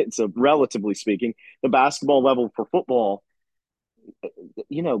 It's a relatively speaking, the basketball level for football,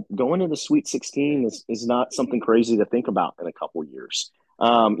 going to the Sweet 16 is not something crazy to think about in a couple years.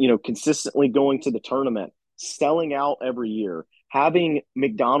 Consistently going to the tournament, selling out every year, having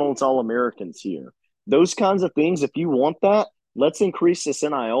McDonald's All-Americans here. Those kinds of things, if you want that, let's increase this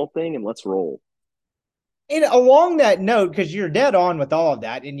NIL thing and let's roll. And along that note, because you're dead on with all of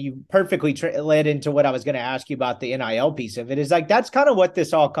that, and you perfectly led into what I was going to ask you about the NIL piece of it, is like that's kind of what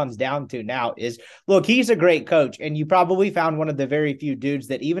this all comes down to now is, look, he's a great coach, and you probably found one of the very few dudes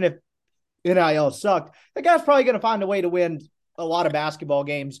that even if NIL sucked, the guy's probably going to find a way to win a lot of basketball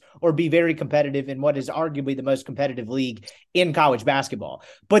games or be very competitive in what is arguably the most competitive league in college basketball.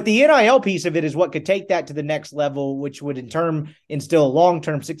 But the NIL piece of it is what could take that to the next level, which would in turn instill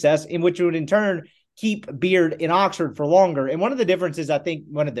long-term success, in which would in turn keep Beard in Oxford for longer. And one of the differences, I think,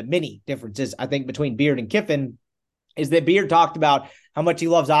 one of the many differences, I think, between Beard and Kiffin is that Beard talked about how much he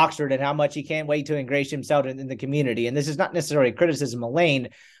loves Oxford and how much he can't wait to ingratiate himself in the community. And this is not necessarily a criticism of Lane,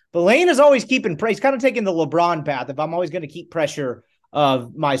 but Lane is always keeping praise, kind of taking the LeBron path. If I'm always going to keep pressure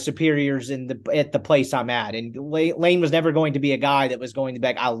of my superiors at the place I'm at. And Lane was never going to be a guy that was going to be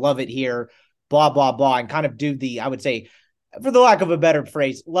like, I love it here, blah, blah, blah, and kind of do the, I would say, for the lack of a better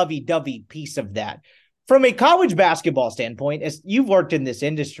phrase, lovey-dovey piece of that. From a college basketball standpoint, as you've worked in this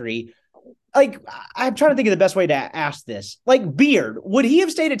industry, like, I'm trying to think of the best way to ask this. Like, Beard, would he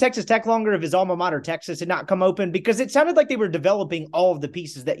have stayed at Texas Tech longer if his alma mater, Texas, had not come open? Because it sounded like they were developing all of the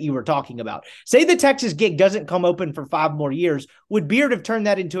pieces that you were talking about. Say the Texas gig doesn't come open for 5 more years. Would Beard have turned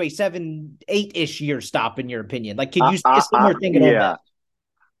that into a 7, 8-ish year stop, in your opinion? Like, could you see a similar thing at Ole Miss?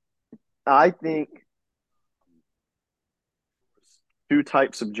 I think 2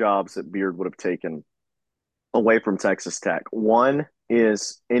 types of jobs that Beard would have taken away from Texas Tech. One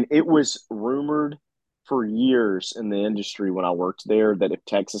is, and it was rumored for years in the industry when I worked there, that if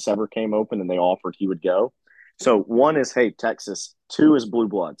Texas ever came open and they offered, he would go. So one is, hey, Texas. 2 is Blue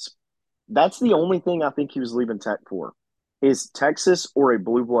Bloods. That's the only thing I think he was leaving Tech for, is Texas or a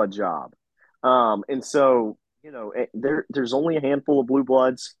Blue Blood job. And so, there's only a handful of Blue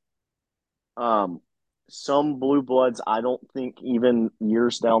Bloods. Some Blue Bloods, I don't think even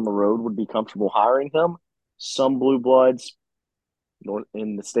years down the road would be comfortable hiring him. Some Blue Bloods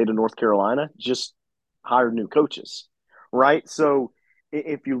in the state of North Carolina just hired new coaches, right? So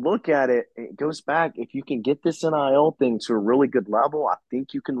if you look at it, it goes back. If you can get this NIL thing to a really good level, I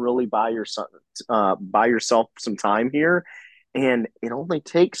think you can really buy yourself some time here. And it only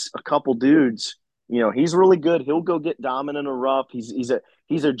takes a couple dudes. He's really good. He'll go get dominant or rough. He's a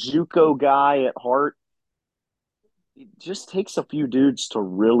JUCO guy at heart. It just takes a few dudes to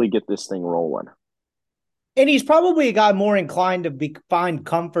really get this thing rolling. And he's probably a guy more inclined to find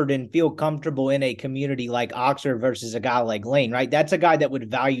comfort and feel comfortable in a community like Oxford versus a guy like Lane, right? That's a guy that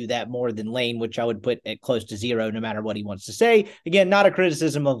would value that more than Lane, which I would put at close to 0, no matter what he wants to say. Again, not a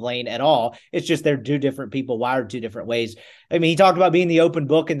criticism of Lane at all. It's just they're 2 different people wired 2 different ways. I mean, he talked about being the open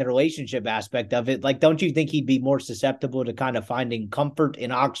book and the relationship aspect of it. Like, don't you think he'd be more susceptible to kind of finding comfort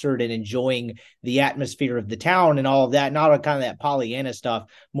in Oxford and enjoying the atmosphere of the town and all of that, not kind of that Pollyanna stuff,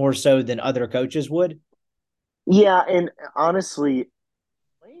 more so than other coaches would? Yeah, and honestly,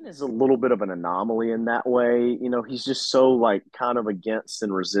 Lane Lane is a little bit of an anomaly in that way. He's just so like kind of against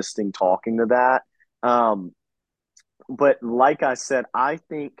and resisting talking to that. But like I said, I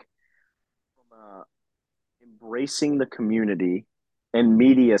think from embracing the community and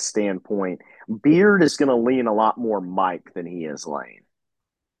media standpoint, Beard is going to lean a lot more Mike than he is Lane.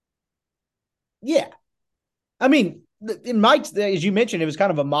 Yeah. I mean, in Mike's, as you mentioned, it was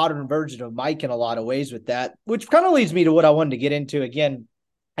kind of a modern version of Mike in a lot of ways with that, which kind of leads me to what I wanted to get into. Again,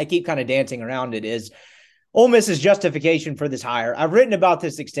 I keep kind of dancing around it, is Ole Miss's justification for this hire. I've written about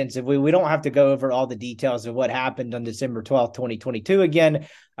this extensively. We don't have to go over all the details of what happened on December 12th, 2022. Again,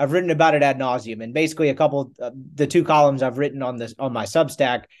 I've written about it ad nauseum, and basically the two columns I've written on my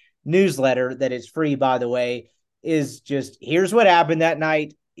Substack newsletter that is free, by the way, is just here's what happened that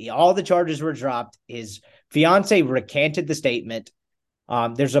night. All the charges were dropped. His fiance recanted the statement.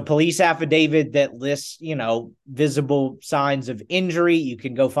 There's a police affidavit that lists, visible signs of injury. You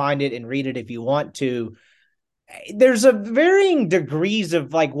can go find it and read it if you want to. There's a varying degrees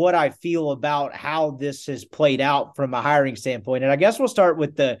of like what I feel about how this has played out from a hiring standpoint. And I guess we'll start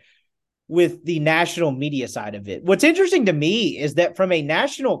with the national media side of it. What's interesting to me is that from a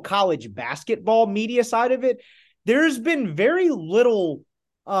national college basketball media side of it, there's been very little,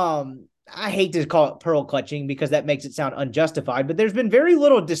 I hate to call it pearl clutching because that makes it sound unjustified, but there's been very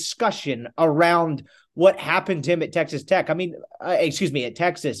little discussion around what happened to him at Texas Tech. I mean, at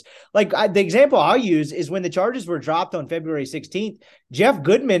Texas. The example I'll use is when the charges were dropped on February 16th, Jeff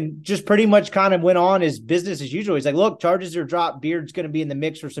Goodman just pretty much kind of went on his business as usual. He's like, look, charges are dropped. Beard's going to be in the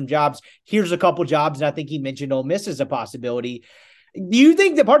mix for some jobs. Here's a couple jobs. And I think he mentioned Ole Miss as a possibility. Do you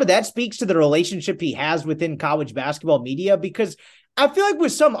think that part of that speaks to the relationship he has within college basketball media? Because I feel like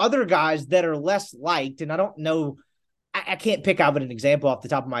with some other guys that are less liked, and I don't know, I can't pick out an example off the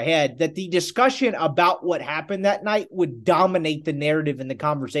top of my head, that the discussion about what happened that night would dominate the narrative and the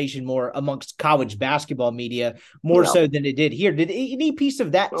conversation more amongst college basketball media, more so than it did here. Did any piece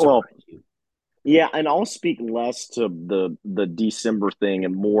of that surprise you? Yeah, and I'll speak less to the December thing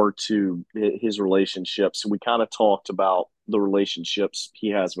and more to his relationships. We kind of talked about the relationships he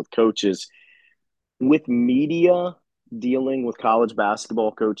has with coaches. With media, dealing with college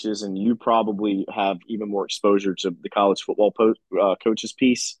basketball coaches, and you probably have even more exposure to the college football coaches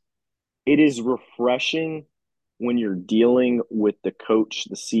piece. It is refreshing when you're dealing with the coach,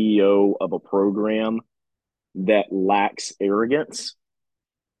 the CEO of a program that lacks arrogance.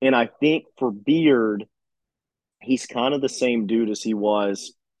 And I think for Beard, he's kind of the same dude as he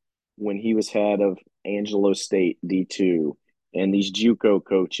was when he was head of Angelo State D2 and these JUCO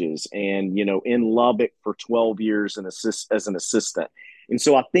coaches, and in Lubbock for 12 years as an assistant. And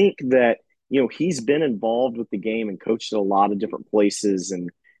so I think that he's been involved with the game and coached at a lot of different places,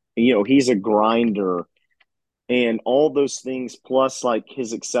 and he's a grinder, and all those things plus like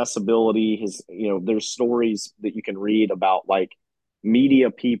his accessibility, his there's stories that you can read about like media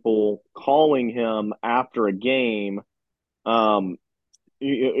people calling him after a game,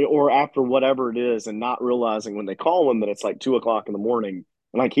 or after whatever it is, and not realizing when they call him that it's like 2:00 in the morning,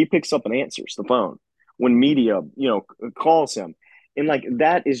 and like he picks up and answers the phone when media calls him. And like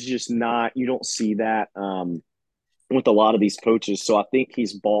that is just not, you don't see that with a lot of these coaches. So I think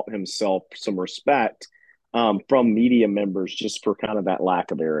he's bought himself some respect from media members just for kind of that lack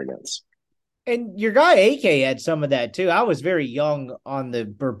of arrogance. And your guy AK had some of that too. I was very young on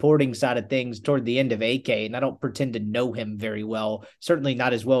the reporting side of things toward the end of AK, and I don't pretend to know him very well, certainly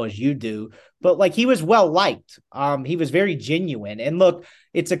not as well as you do, but like he was well liked. He was very genuine. And look,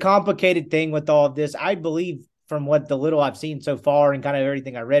 it's a complicated thing with all of this. I believe from what the little I've seen so far and kind of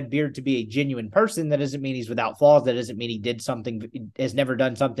everything I read, Beard to be a genuine person. That doesn't mean he's without flaws. That doesn't mean has never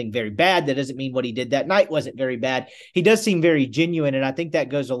done something very bad. That doesn't mean what he did that night wasn't very bad. He does seem very genuine, and I think that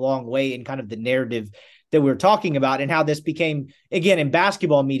goes a long way in kind of the narrative that we're talking about and how this became, again, in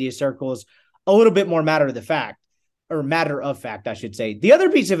basketball media circles, a little bit more matter of fact, I should say. The other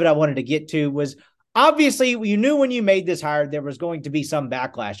piece of it I wanted to get to was, obviously, you knew when you made this hire there was going to be some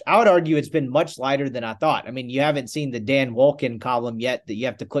backlash. I would argue it's been much lighter than I thought. I mean, you haven't seen the Dan Wolkin column yet that you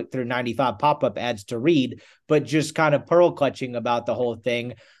have to click through 95 pop-up ads to read, but just kind of pearl clutching about the whole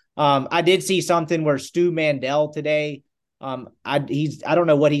thing. I did see something where Stu Mandel today, I don't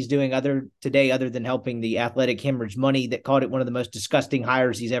know what he's doing other than helping the Athletic hemorrhage money, that called it one of the most disgusting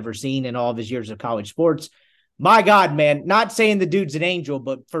hires he's ever seen in all of his years of college sports. My God, man, not saying the dude's an angel,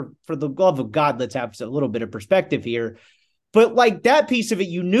 but for the love of God, let's have a little bit of perspective here. But like that piece of it,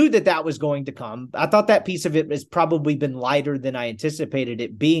 you knew that was going to come. I thought that piece of it has probably been lighter than I anticipated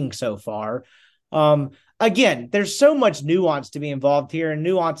it being so far. again, there's so much nuance to be involved here, and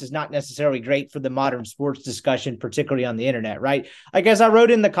nuance is not necessarily great for the modern sports discussion, particularly on the internet, right? Like, as I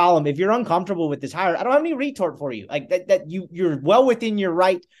wrote in the column, if you're uncomfortable with this hire, I don't have any retort for you. Like that you're well within your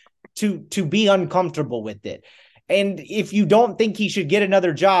right to be uncomfortable with it. And if you don't think he should get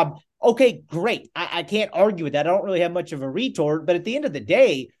another job, okay, great. I can't argue with that. I don't really have much of a retort, but at the end of the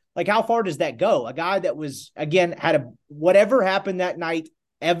day, like, how far does that go? A guy that was, again, whatever happened that night,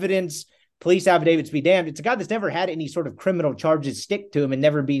 evidence, police affidavits be damned. It's a guy that's never had any sort of criminal charges stick to him and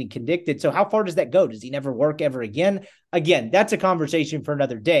never been convicted. So how far does that go? Does he never work ever again? Again, that's a conversation for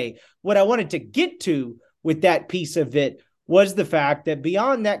another day. What I wanted to get to with that piece of it was the fact that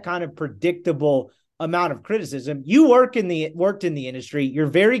beyond that kind of predictable amount of criticism, you worked in the industry. You're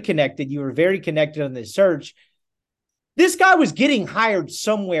very connected. You were very connected on this search. This guy was getting hired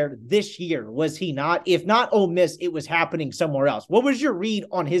somewhere this year, was he not? If not Ole Miss, it was happening somewhere else. What was your read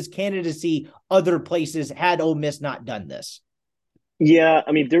on his candidacy other places had Ole Miss not done this? Yeah,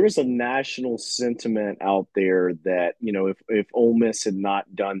 I mean, there was a national sentiment out there that, if Ole Miss had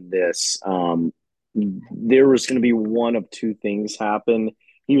not done this, there was going to be one of two things happen.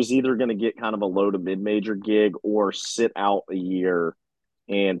 He was either going to get kind of a low to mid-major gig or sit out a year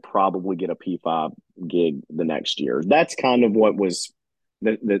and probably get a P5 gig the next year. That's kind of what was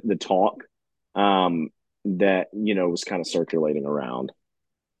the talk that, was kind of circulating around.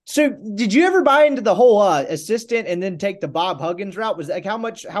 So did you ever buy into the whole assistant and then take the Bob Huggins route? Was like how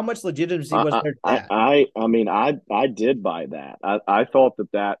much legitimacy was there to that? I did buy that. I thought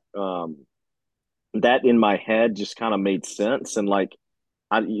that that in my head just kind of made sense. And like,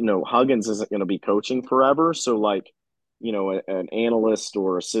 Huggins isn't going to be coaching forever. So like, an analyst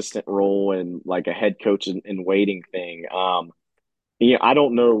or assistant role and like a head coach in waiting thing. I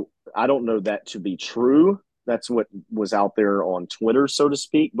don't know that to be true. That's what was out there on Twitter, so to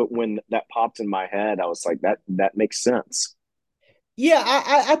speak. But when that popped in my head, I was like, that makes sense. Yeah,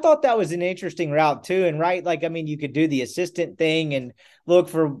 I thought that was an interesting route too. And right, like, I mean, you could do the assistant thing and look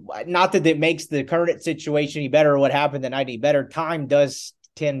for, not that it makes the current situation any better or what happened the night any better. Time does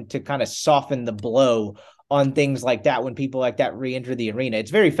tend to kind of soften the blow on things like that when people like that re-enter the arena. It's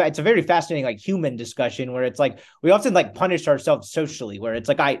a very fascinating, like, human discussion where it's like we often like punish ourselves socially, where it's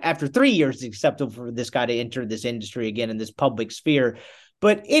like, after 3 years it's acceptable for this guy to enter this industry again in this public sphere.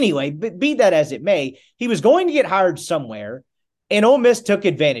 But anyway, be that as it may, he was going to get hired somewhere. And Ole Miss took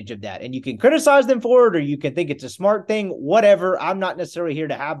advantage of that. And you can criticize them for it, or you can think it's a smart thing, whatever. I'm not necessarily here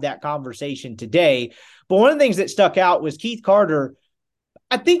to have that conversation today. But one of the things that stuck out was Keith Carter.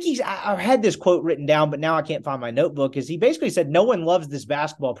 I think I had this quote written down, but now I can't find my notebook, is he basically said, no one loves this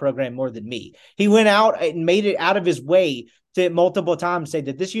basketball program more than me. He went out and made it out of his way to multiple times say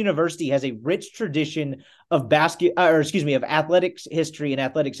that this university has a rich tradition of of athletics history and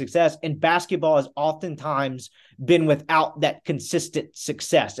athletic success. And basketball has oftentimes been without that consistent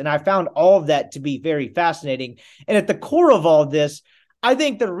success. And I found all of that to be very fascinating. And at the core of all this, I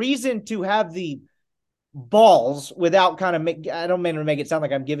think the reason to have the balls, without kind of I don't mean to make it sound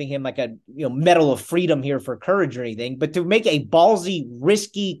like I'm giving him like a medal of freedom here for courage or anything, but to make a ballsy,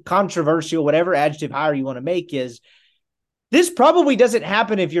 risky, controversial, whatever adjective hire you want to make, is this probably doesn't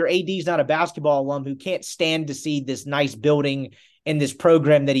happen if your AD is not a basketball alum who can't stand to see this nice building and this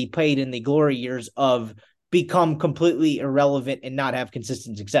program that he played in the glory years of become completely irrelevant and not have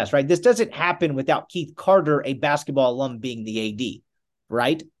consistent success, right? This doesn't happen without Keith Carter, a basketball alum, being the AD,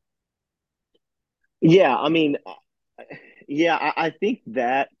 right? Yeah, I mean, I think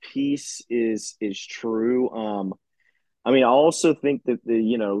that piece is true. I mean, I also think that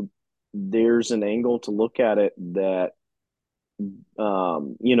there's an angle to look at it that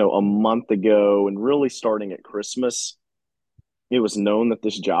a month ago and really starting at Christmas, it was known that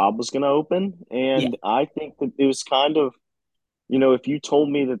this job was going to open. And Yeah. I think that it was kind of, if you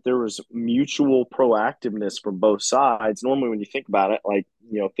told me that there was mutual proactiveness from both sides, normally when you think about it, like,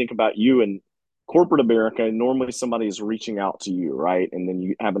 think about you and corporate America, normally somebody is reaching out to you, right? And then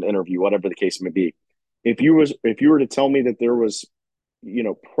you have an interview, whatever the case may be. If you were to tell me that there was,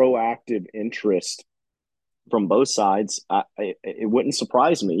 proactive interest from both sides, it wouldn't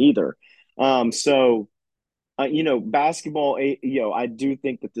surprise me either. Basketball, I do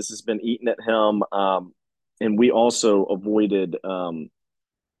think that this has been eating at him. And we also avoided,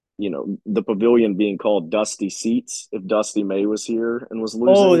 the pavilion being called Dusty Seats if Dusty May was here and was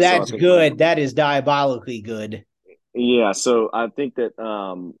losing. Oh, that's good. That is diabolically good. Yeah. So I think that,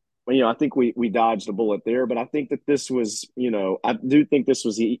 I think we dodged a bullet there, but I think that this was, I do think this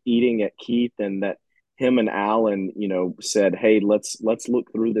was eating at Keith, and that him and Alan, said, hey, let's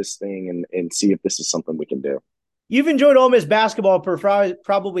look through this thing and see if this is something we can do. You've enjoyed Ole Miss basketball for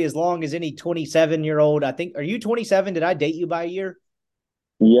probably as long as any 27-year-old. I think. Are you 27? Did I date you by a year?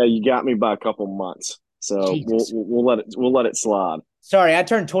 Yeah, you got me by a couple months, so Jesus. we'll let it slide. Sorry, I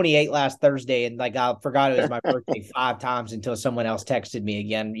turned 28 last Thursday, and like I forgot it was my birthday 5 times until someone else texted me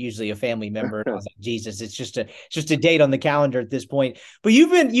again, usually a family member. And I was like, Jesus, it's just a date on the calendar at this point. But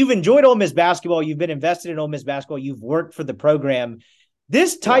you've enjoyed Ole Miss basketball. You've been invested in Ole Miss basketball. You've worked for the program.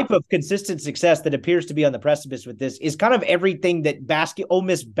 This type of consistent success that appears to be on the precipice with this is kind of everything that Ole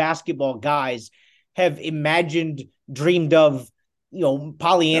Miss basketball guys have imagined, dreamed of,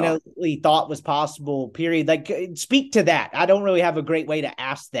 Pollyannaly thought was possible, period. Like, speak to that. I don't really have a great way to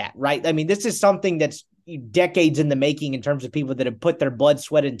ask that, right? I mean, this is something that's decades in the making in terms of people that have put their blood,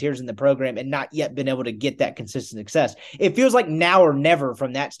 sweat, and tears in the program and not yet been able to get that consistent success. It feels like now or never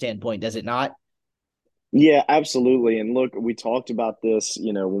from that standpoint, does it not? Yeah, absolutely. And look, we talked about this,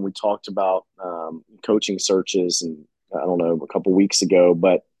 when we talked about coaching searches, and I don't know, a couple weeks ago,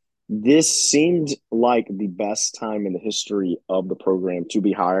 but this seemed like the best time in the history of the program to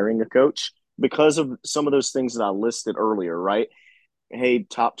be hiring a coach because of some of those things that I listed earlier, right? Hey,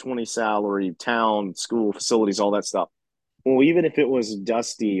 top 20 salary, town, school, facilities, all that stuff. Well, even if it was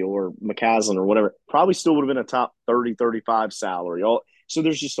Dusty or McCaslin or whatever, probably still would have been a top 30, 35 salary. So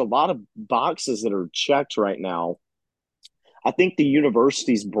there's just a lot of boxes that are checked right now. I think the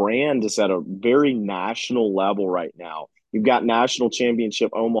university's brand is at a very national level right now. You've got national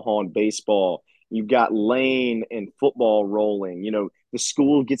championship Omaha in baseball. You've got Lane and football rolling. The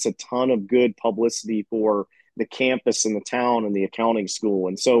school gets a ton of good publicity for the campus and the town and the accounting school.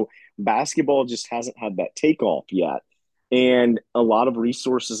 And so basketball just hasn't had that takeoff yet. And a lot of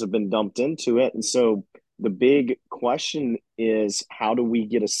resources have been dumped into it. And so the big question is, how do we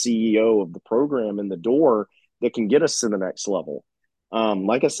get a CEO of the program in the door that can get us to the next level?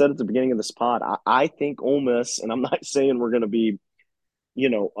 Like I said at the beginning of this pod, I think Ole Miss, and I'm not saying we're going to be,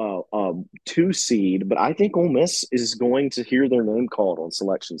 two seed, but I think Ole Miss is going to hear their name called on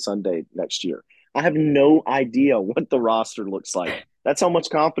Selection Sunday next year. I have no idea what the roster looks like. That's how much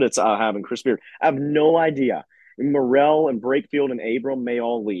confidence I have in Chris Beard. I have no idea. Morrell and Brakefield and Abram may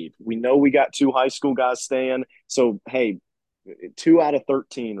all leave. We know we got 2 high school guys staying. So, hey, 2 out of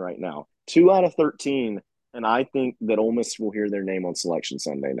 13 right now. 2 out of 13. And I think that Ole Miss will hear their name on Selection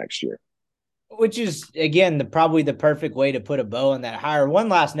Sunday next year. Which is, again, probably the perfect way to put a bow on that hire. One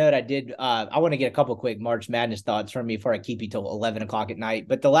last note I want to get a couple quick March Madness thoughts from you before I keep you till 11 o'clock at night.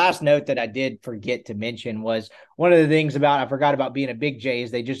 But the last note that I did forget to mention was one of the things I forgot about being a Big J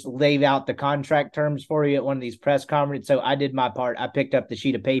is they just laid out the contract terms for you at one of these press conferences. So I did my part. I picked up the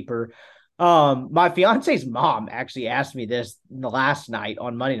sheet of paper. My fiance's mom actually asked me this the last night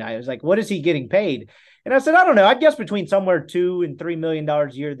on Monday night. I was like, what is he getting paid? And I said, I don't know. I guess between somewhere $2 and $3 million a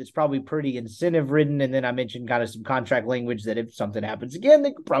year. That's probably pretty incentive ridden. And then I mentioned kind of some contract language that if something happens again,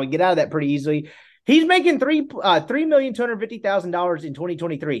 they could probably get out of that pretty easily. He's making $3,250,000 in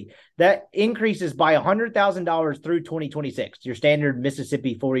 2023. That increases by $100,000 through 2026. Your standard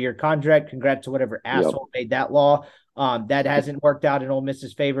Mississippi 4-year contract. Congrats to whatever asshole made that law. That hasn't worked out in Ole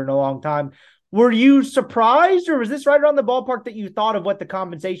Miss's favor in a long time. Were you surprised, or was this right around the ballpark that you thought of what the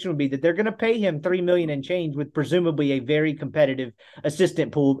compensation would be, that they're going to pay him $3 million and change with presumably a very competitive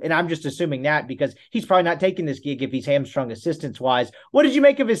assistant pool? And I'm just assuming that because he's probably not taking this gig if he's hamstrung assistance wise. What did you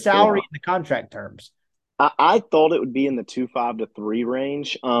make of his salary and the contract terms? I thought it would be in the 2.5 to 3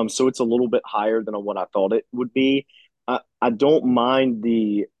 range. So it's a little bit higher than what I thought it would be. I don't mind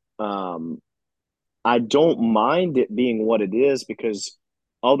I don't mind it being what it is because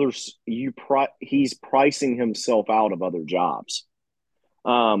he's pricing himself out of other jobs.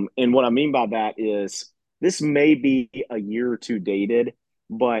 And what I mean by that is this may be a year or two dated,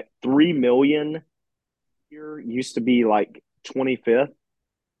 but 3 million here used to be like 25th.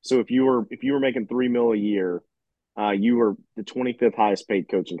 So if you were making 3 mil a year, you were the 25th highest paid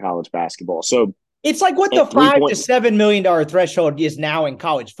coach in college basketball. So it's like what the $5 to $7 million threshold is now in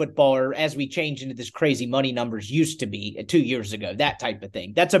college football, or as we change into this crazy money numbers used to be 2 years ago, that type of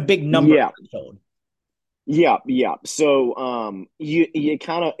thing. That's a big number. Threshold. Yeah. So it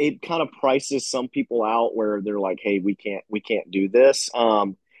kind of prices some people out where they're like, hey, we can't do this.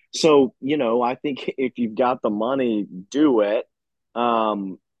 So I think if you've got the money, do it.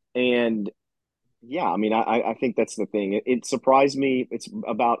 And yeah, I mean, I think that's the thing. It surprised me. It's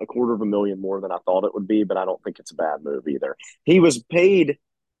about $250,000 more than I thought it would be, but I don't think it's a bad move either. He was paid.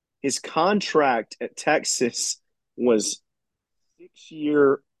 His contract at Texas was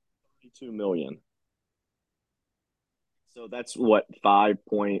 6-year, $32 million. So that's what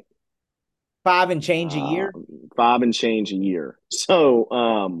 5.5 and change a year. 5 and change a year.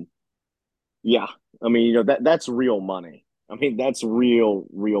 So yeah, I mean, that's real money. I mean, that's real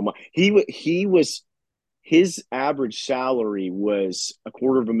money. He was his average salary was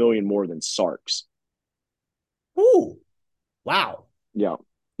 $250,000 more than Sark's. Ooh, wow. Yeah,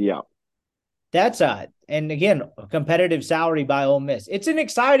 yeah. That's and again, a competitive salary by Ole Miss. It's an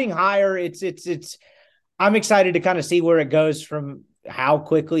exciting hire. It's I'm excited to kind of see where it goes from how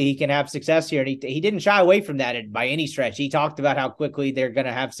quickly he can have success here. And he didn't shy away from that by any stretch. He talked about how quickly they're going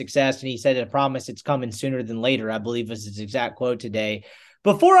to have success. And he said, I promise it's coming sooner than later, I believe was his exact quote today.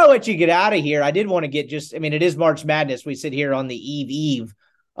 Before I let you get out of here, I did want to get it is March Madness. We sit here on the eve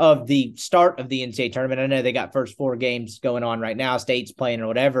of the start of the NCAA tournament. I know they got first 4 games going on right now, State's playing or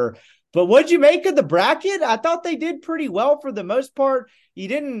whatever. But what'd you make of the bracket? I thought they did pretty well for the most part. I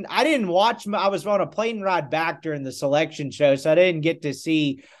didn't watch. I was on a plane ride back during the selection show, so I didn't get to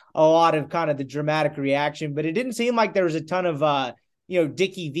see a lot of kind of the dramatic reaction, but it didn't seem like there was a ton of,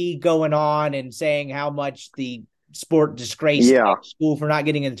 Dickie V going on and saying how much the sport disgraced school for not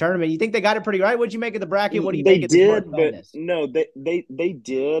getting in the tournament. You think they got it pretty right? What'd you make of the bracket? What do you make of this March Madness? No, they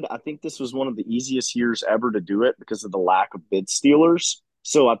did. I think this was one of the easiest years ever to do it because of the lack of bid stealers.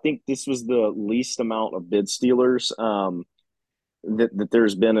 So I think this was the least amount of bid stealers that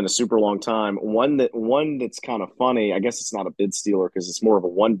there's been in a super long time. One that's kind of funny. I guess it's not a bid stealer because it's more of a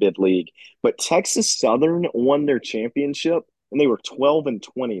one bid league. But Texas Southern won their championship and they were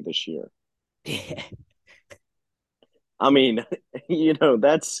 12-20 this year. I mean,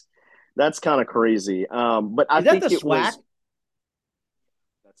 that's kind of crazy. But I think it was.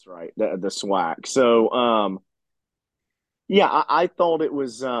 That's right, the SWAC. So. Yeah, I thought it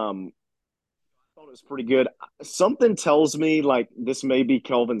was pretty good. Something tells me like this may be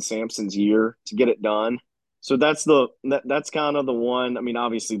Kelvin Sampson's year to get it done. So that's kind of the one. I mean,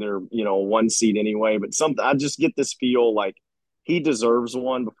 obviously they're a 1 seed anyway, but I just get this feel like he deserves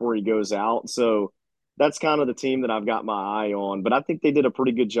one before he goes out. So that's kind of the team that I've got my eye on. But I think they did a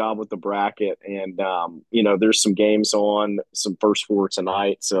pretty good job with the bracket, and there's some games on, some first 4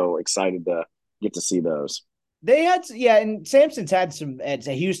 tonight. So excited to get to see those. They had, and Sampson's had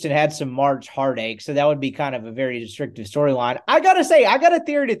Houston had some March heartache, so that would be kind of a very restrictive storyline. I gotta say, I got a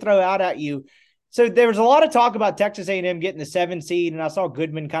theory to throw out at you. So there was a lot of talk about Texas A&M getting the 7 seed, and I saw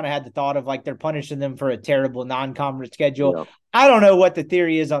Goodman kind of had the thought of like they're punishing them for a terrible non-conference schedule. Yeah. I don't know what the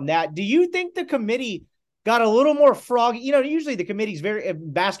theory is on that. Do you think the committee got a little more froggy? Usually the committee's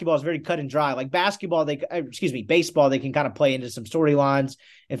basketball is very cut and dry. Like baseball, they can kind of play into some storylines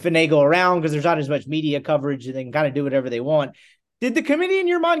and finagle around because there's not as much media coverage and they can kind of do whatever they want. Did the committee in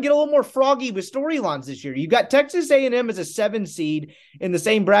your mind get a little more froggy with storylines this year? You got Texas A&M as a 7 seed in the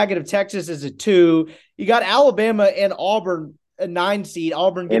same bracket of Texas as a 2. You got Alabama and Auburn a 9 seed.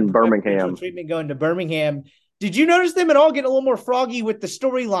 Auburn getting Birmingham treatment going to Birmingham. Did you notice them at all getting a little more froggy with the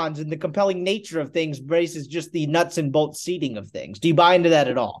storylines and the compelling nature of things versus just the nuts and bolts seeding of things? Do you buy into that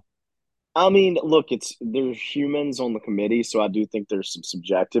at all? I mean, look, there's humans on the committee, so I do think there's some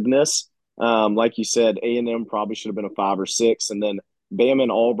subjectiveness. Like you said, A&M probably should have been a 5 or 6, and then Bama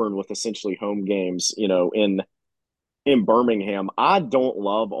and Auburn with essentially home games, in Birmingham. I don't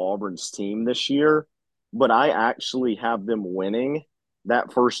love Auburn's team this year, but I actually have them winning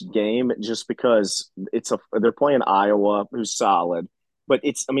that first game just because they're playing Iowa, who's solid, but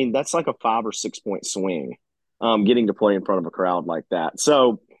that's like a 5 or 6 point swing, getting to play in front of a crowd like that.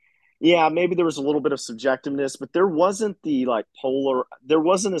 So yeah, maybe there was a little bit of subjectiveness, but there wasn't there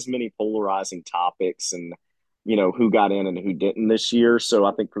wasn't as many polarizing topics and, who got in and who didn't this year. So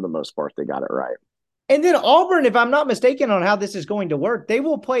I think for the most part, they got it right. And then Auburn, if I'm not mistaken on how this is going to work, they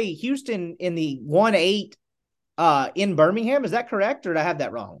will play Houston in the 1-8 in Birmingham. Is that correct, or did I have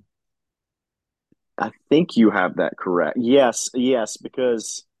that wrong? I think you have that correct. Yes,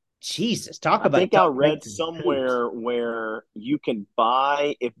 because Jesus, talk about. I think I read somewhere where you can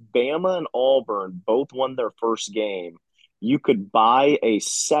buy, if Bama and Auburn both won their first game, you could buy a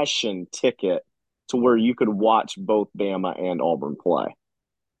session ticket to where you could watch both Bama and Auburn play.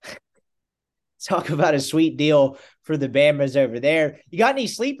 Talk about a sweet deal for the Bamas over there. You got any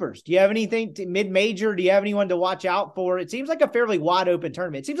sleepers? Do you have anything mid-major? Do you have anyone to watch out for? It seems like a fairly wide open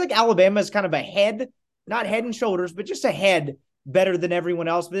tournament. It seems like Alabama is kind of not head and shoulders, but just ahead better than everyone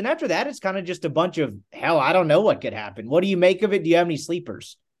else. But then after that, it's kind of just a bunch of hell. I don't know what could happen. What do you make of it? Do you have any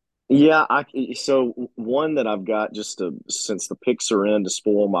sleepers? Yeah, so one that I've got since the picks are in to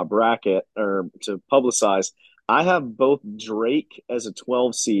spoil my bracket or to publicize, I have both Drake as a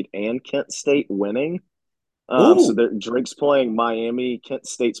 12 seed and Kent State winning. So Drake's playing Miami, Kent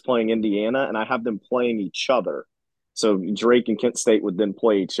State's playing Indiana, and I have them playing each other. So Drake and Kent State would then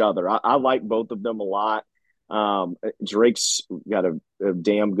play each other. I like both of them a lot. Drake's got a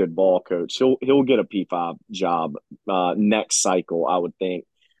damn good ball coach. He'll get a P5 job next cycle, I would think.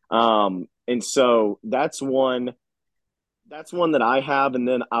 And so that's one. That's one that I have, and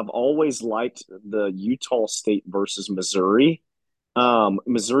then I've always liked the Utah State versus Missouri.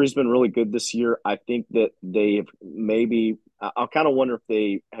 Missouri's been really good this year. I think that they've maybe. I'll kind of wonder if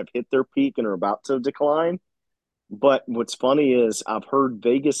they have hit their peak and are about to decline. But what's funny is I've heard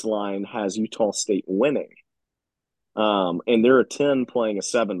Vegas line has Utah State winning, and they're a 10 playing a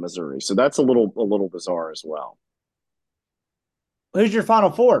 7 Missouri. So that's a little bizarre as well. Who's your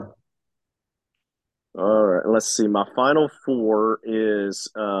Final Four? All right, let's see. My final four is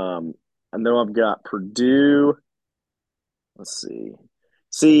I know I've got Purdue. Let's see.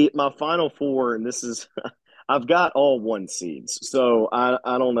 See, my final four, and this is I've got all 1 seeds. So I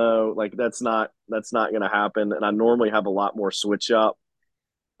don't know, like that's not gonna happen. And I normally have a lot more switch up.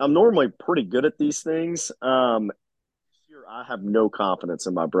 I'm normally pretty good at these things. Here I have no confidence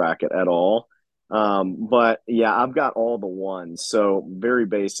in my bracket at all. But yeah, I've got all the ones, so very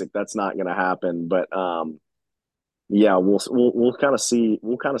basic. That's not going to happen. But yeah, we'll kind of see.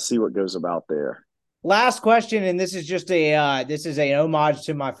 We'll kind of see what goes about there. Last question, and this is just this is a homage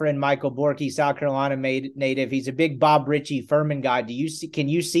to my friend Michael Borky, South Carolina native. He's a big Bob Ritchie Furman guy. Can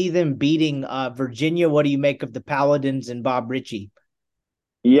you see them beating Virginia? What do you make of the Paladins and Bob Ritchie?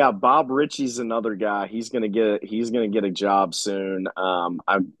 Yeah, Bob Ritchie's another guy. He's gonna get a job soon.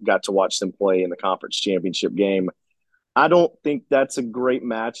 I got to watch them play in the conference championship game. I don't think that's a great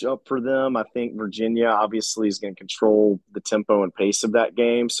matchup for them. I think Virginia obviously is going to control the tempo and pace of that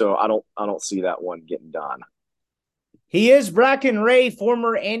game, so I don't see that one getting done. He is Bracken Ray,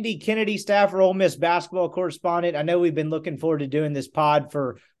 former Andy Kennedy staffer, Ole Miss basketball correspondent. I know we've been looking forward to doing this pod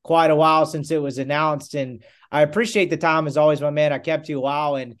for quite a while since it was announced, and I appreciate the time as always, my man. I kept you a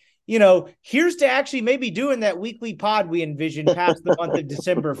while, and here's to actually maybe doing that weekly pod we envisioned past the month of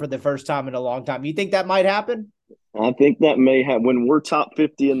December for the first time in a long time. You think that might happen? I think that may have, when we're top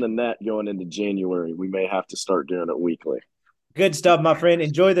 50 in the net going into January, we may have to start doing it weekly. Good stuff, my friend.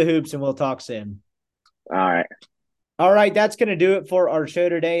 Enjoy the hoops, and we'll talk soon. All right. All right, that's going to do it for our show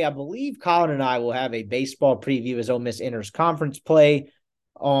today. I believe Colin and I will have a baseball preview as Ole Miss enters conference play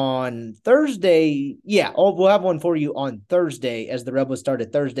on Thursday. Yeah, we'll have one for you on Thursday as the Rebels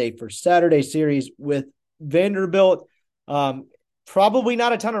started Thursday for Saturday series with Vanderbilt. Probably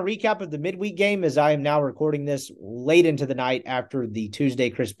not a ton of recap of the midweek game, as I am now recording this late into the night after the Tuesday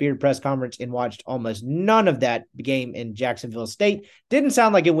Chris Beard press conference and watched almost none of that game in Jacksonville State. Didn't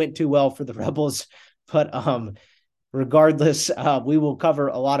sound like it went too well for the Rebels, but regardless, we will cover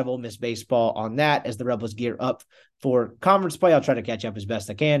a lot of Ole Miss baseball on that as the Rebels gear up for conference play. I'll try to catch up as best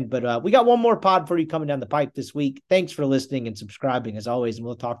I can, but we got one more pod for you coming down the pipe this week. Thanks for listening and subscribing as always, and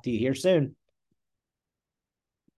we'll talk to you here soon.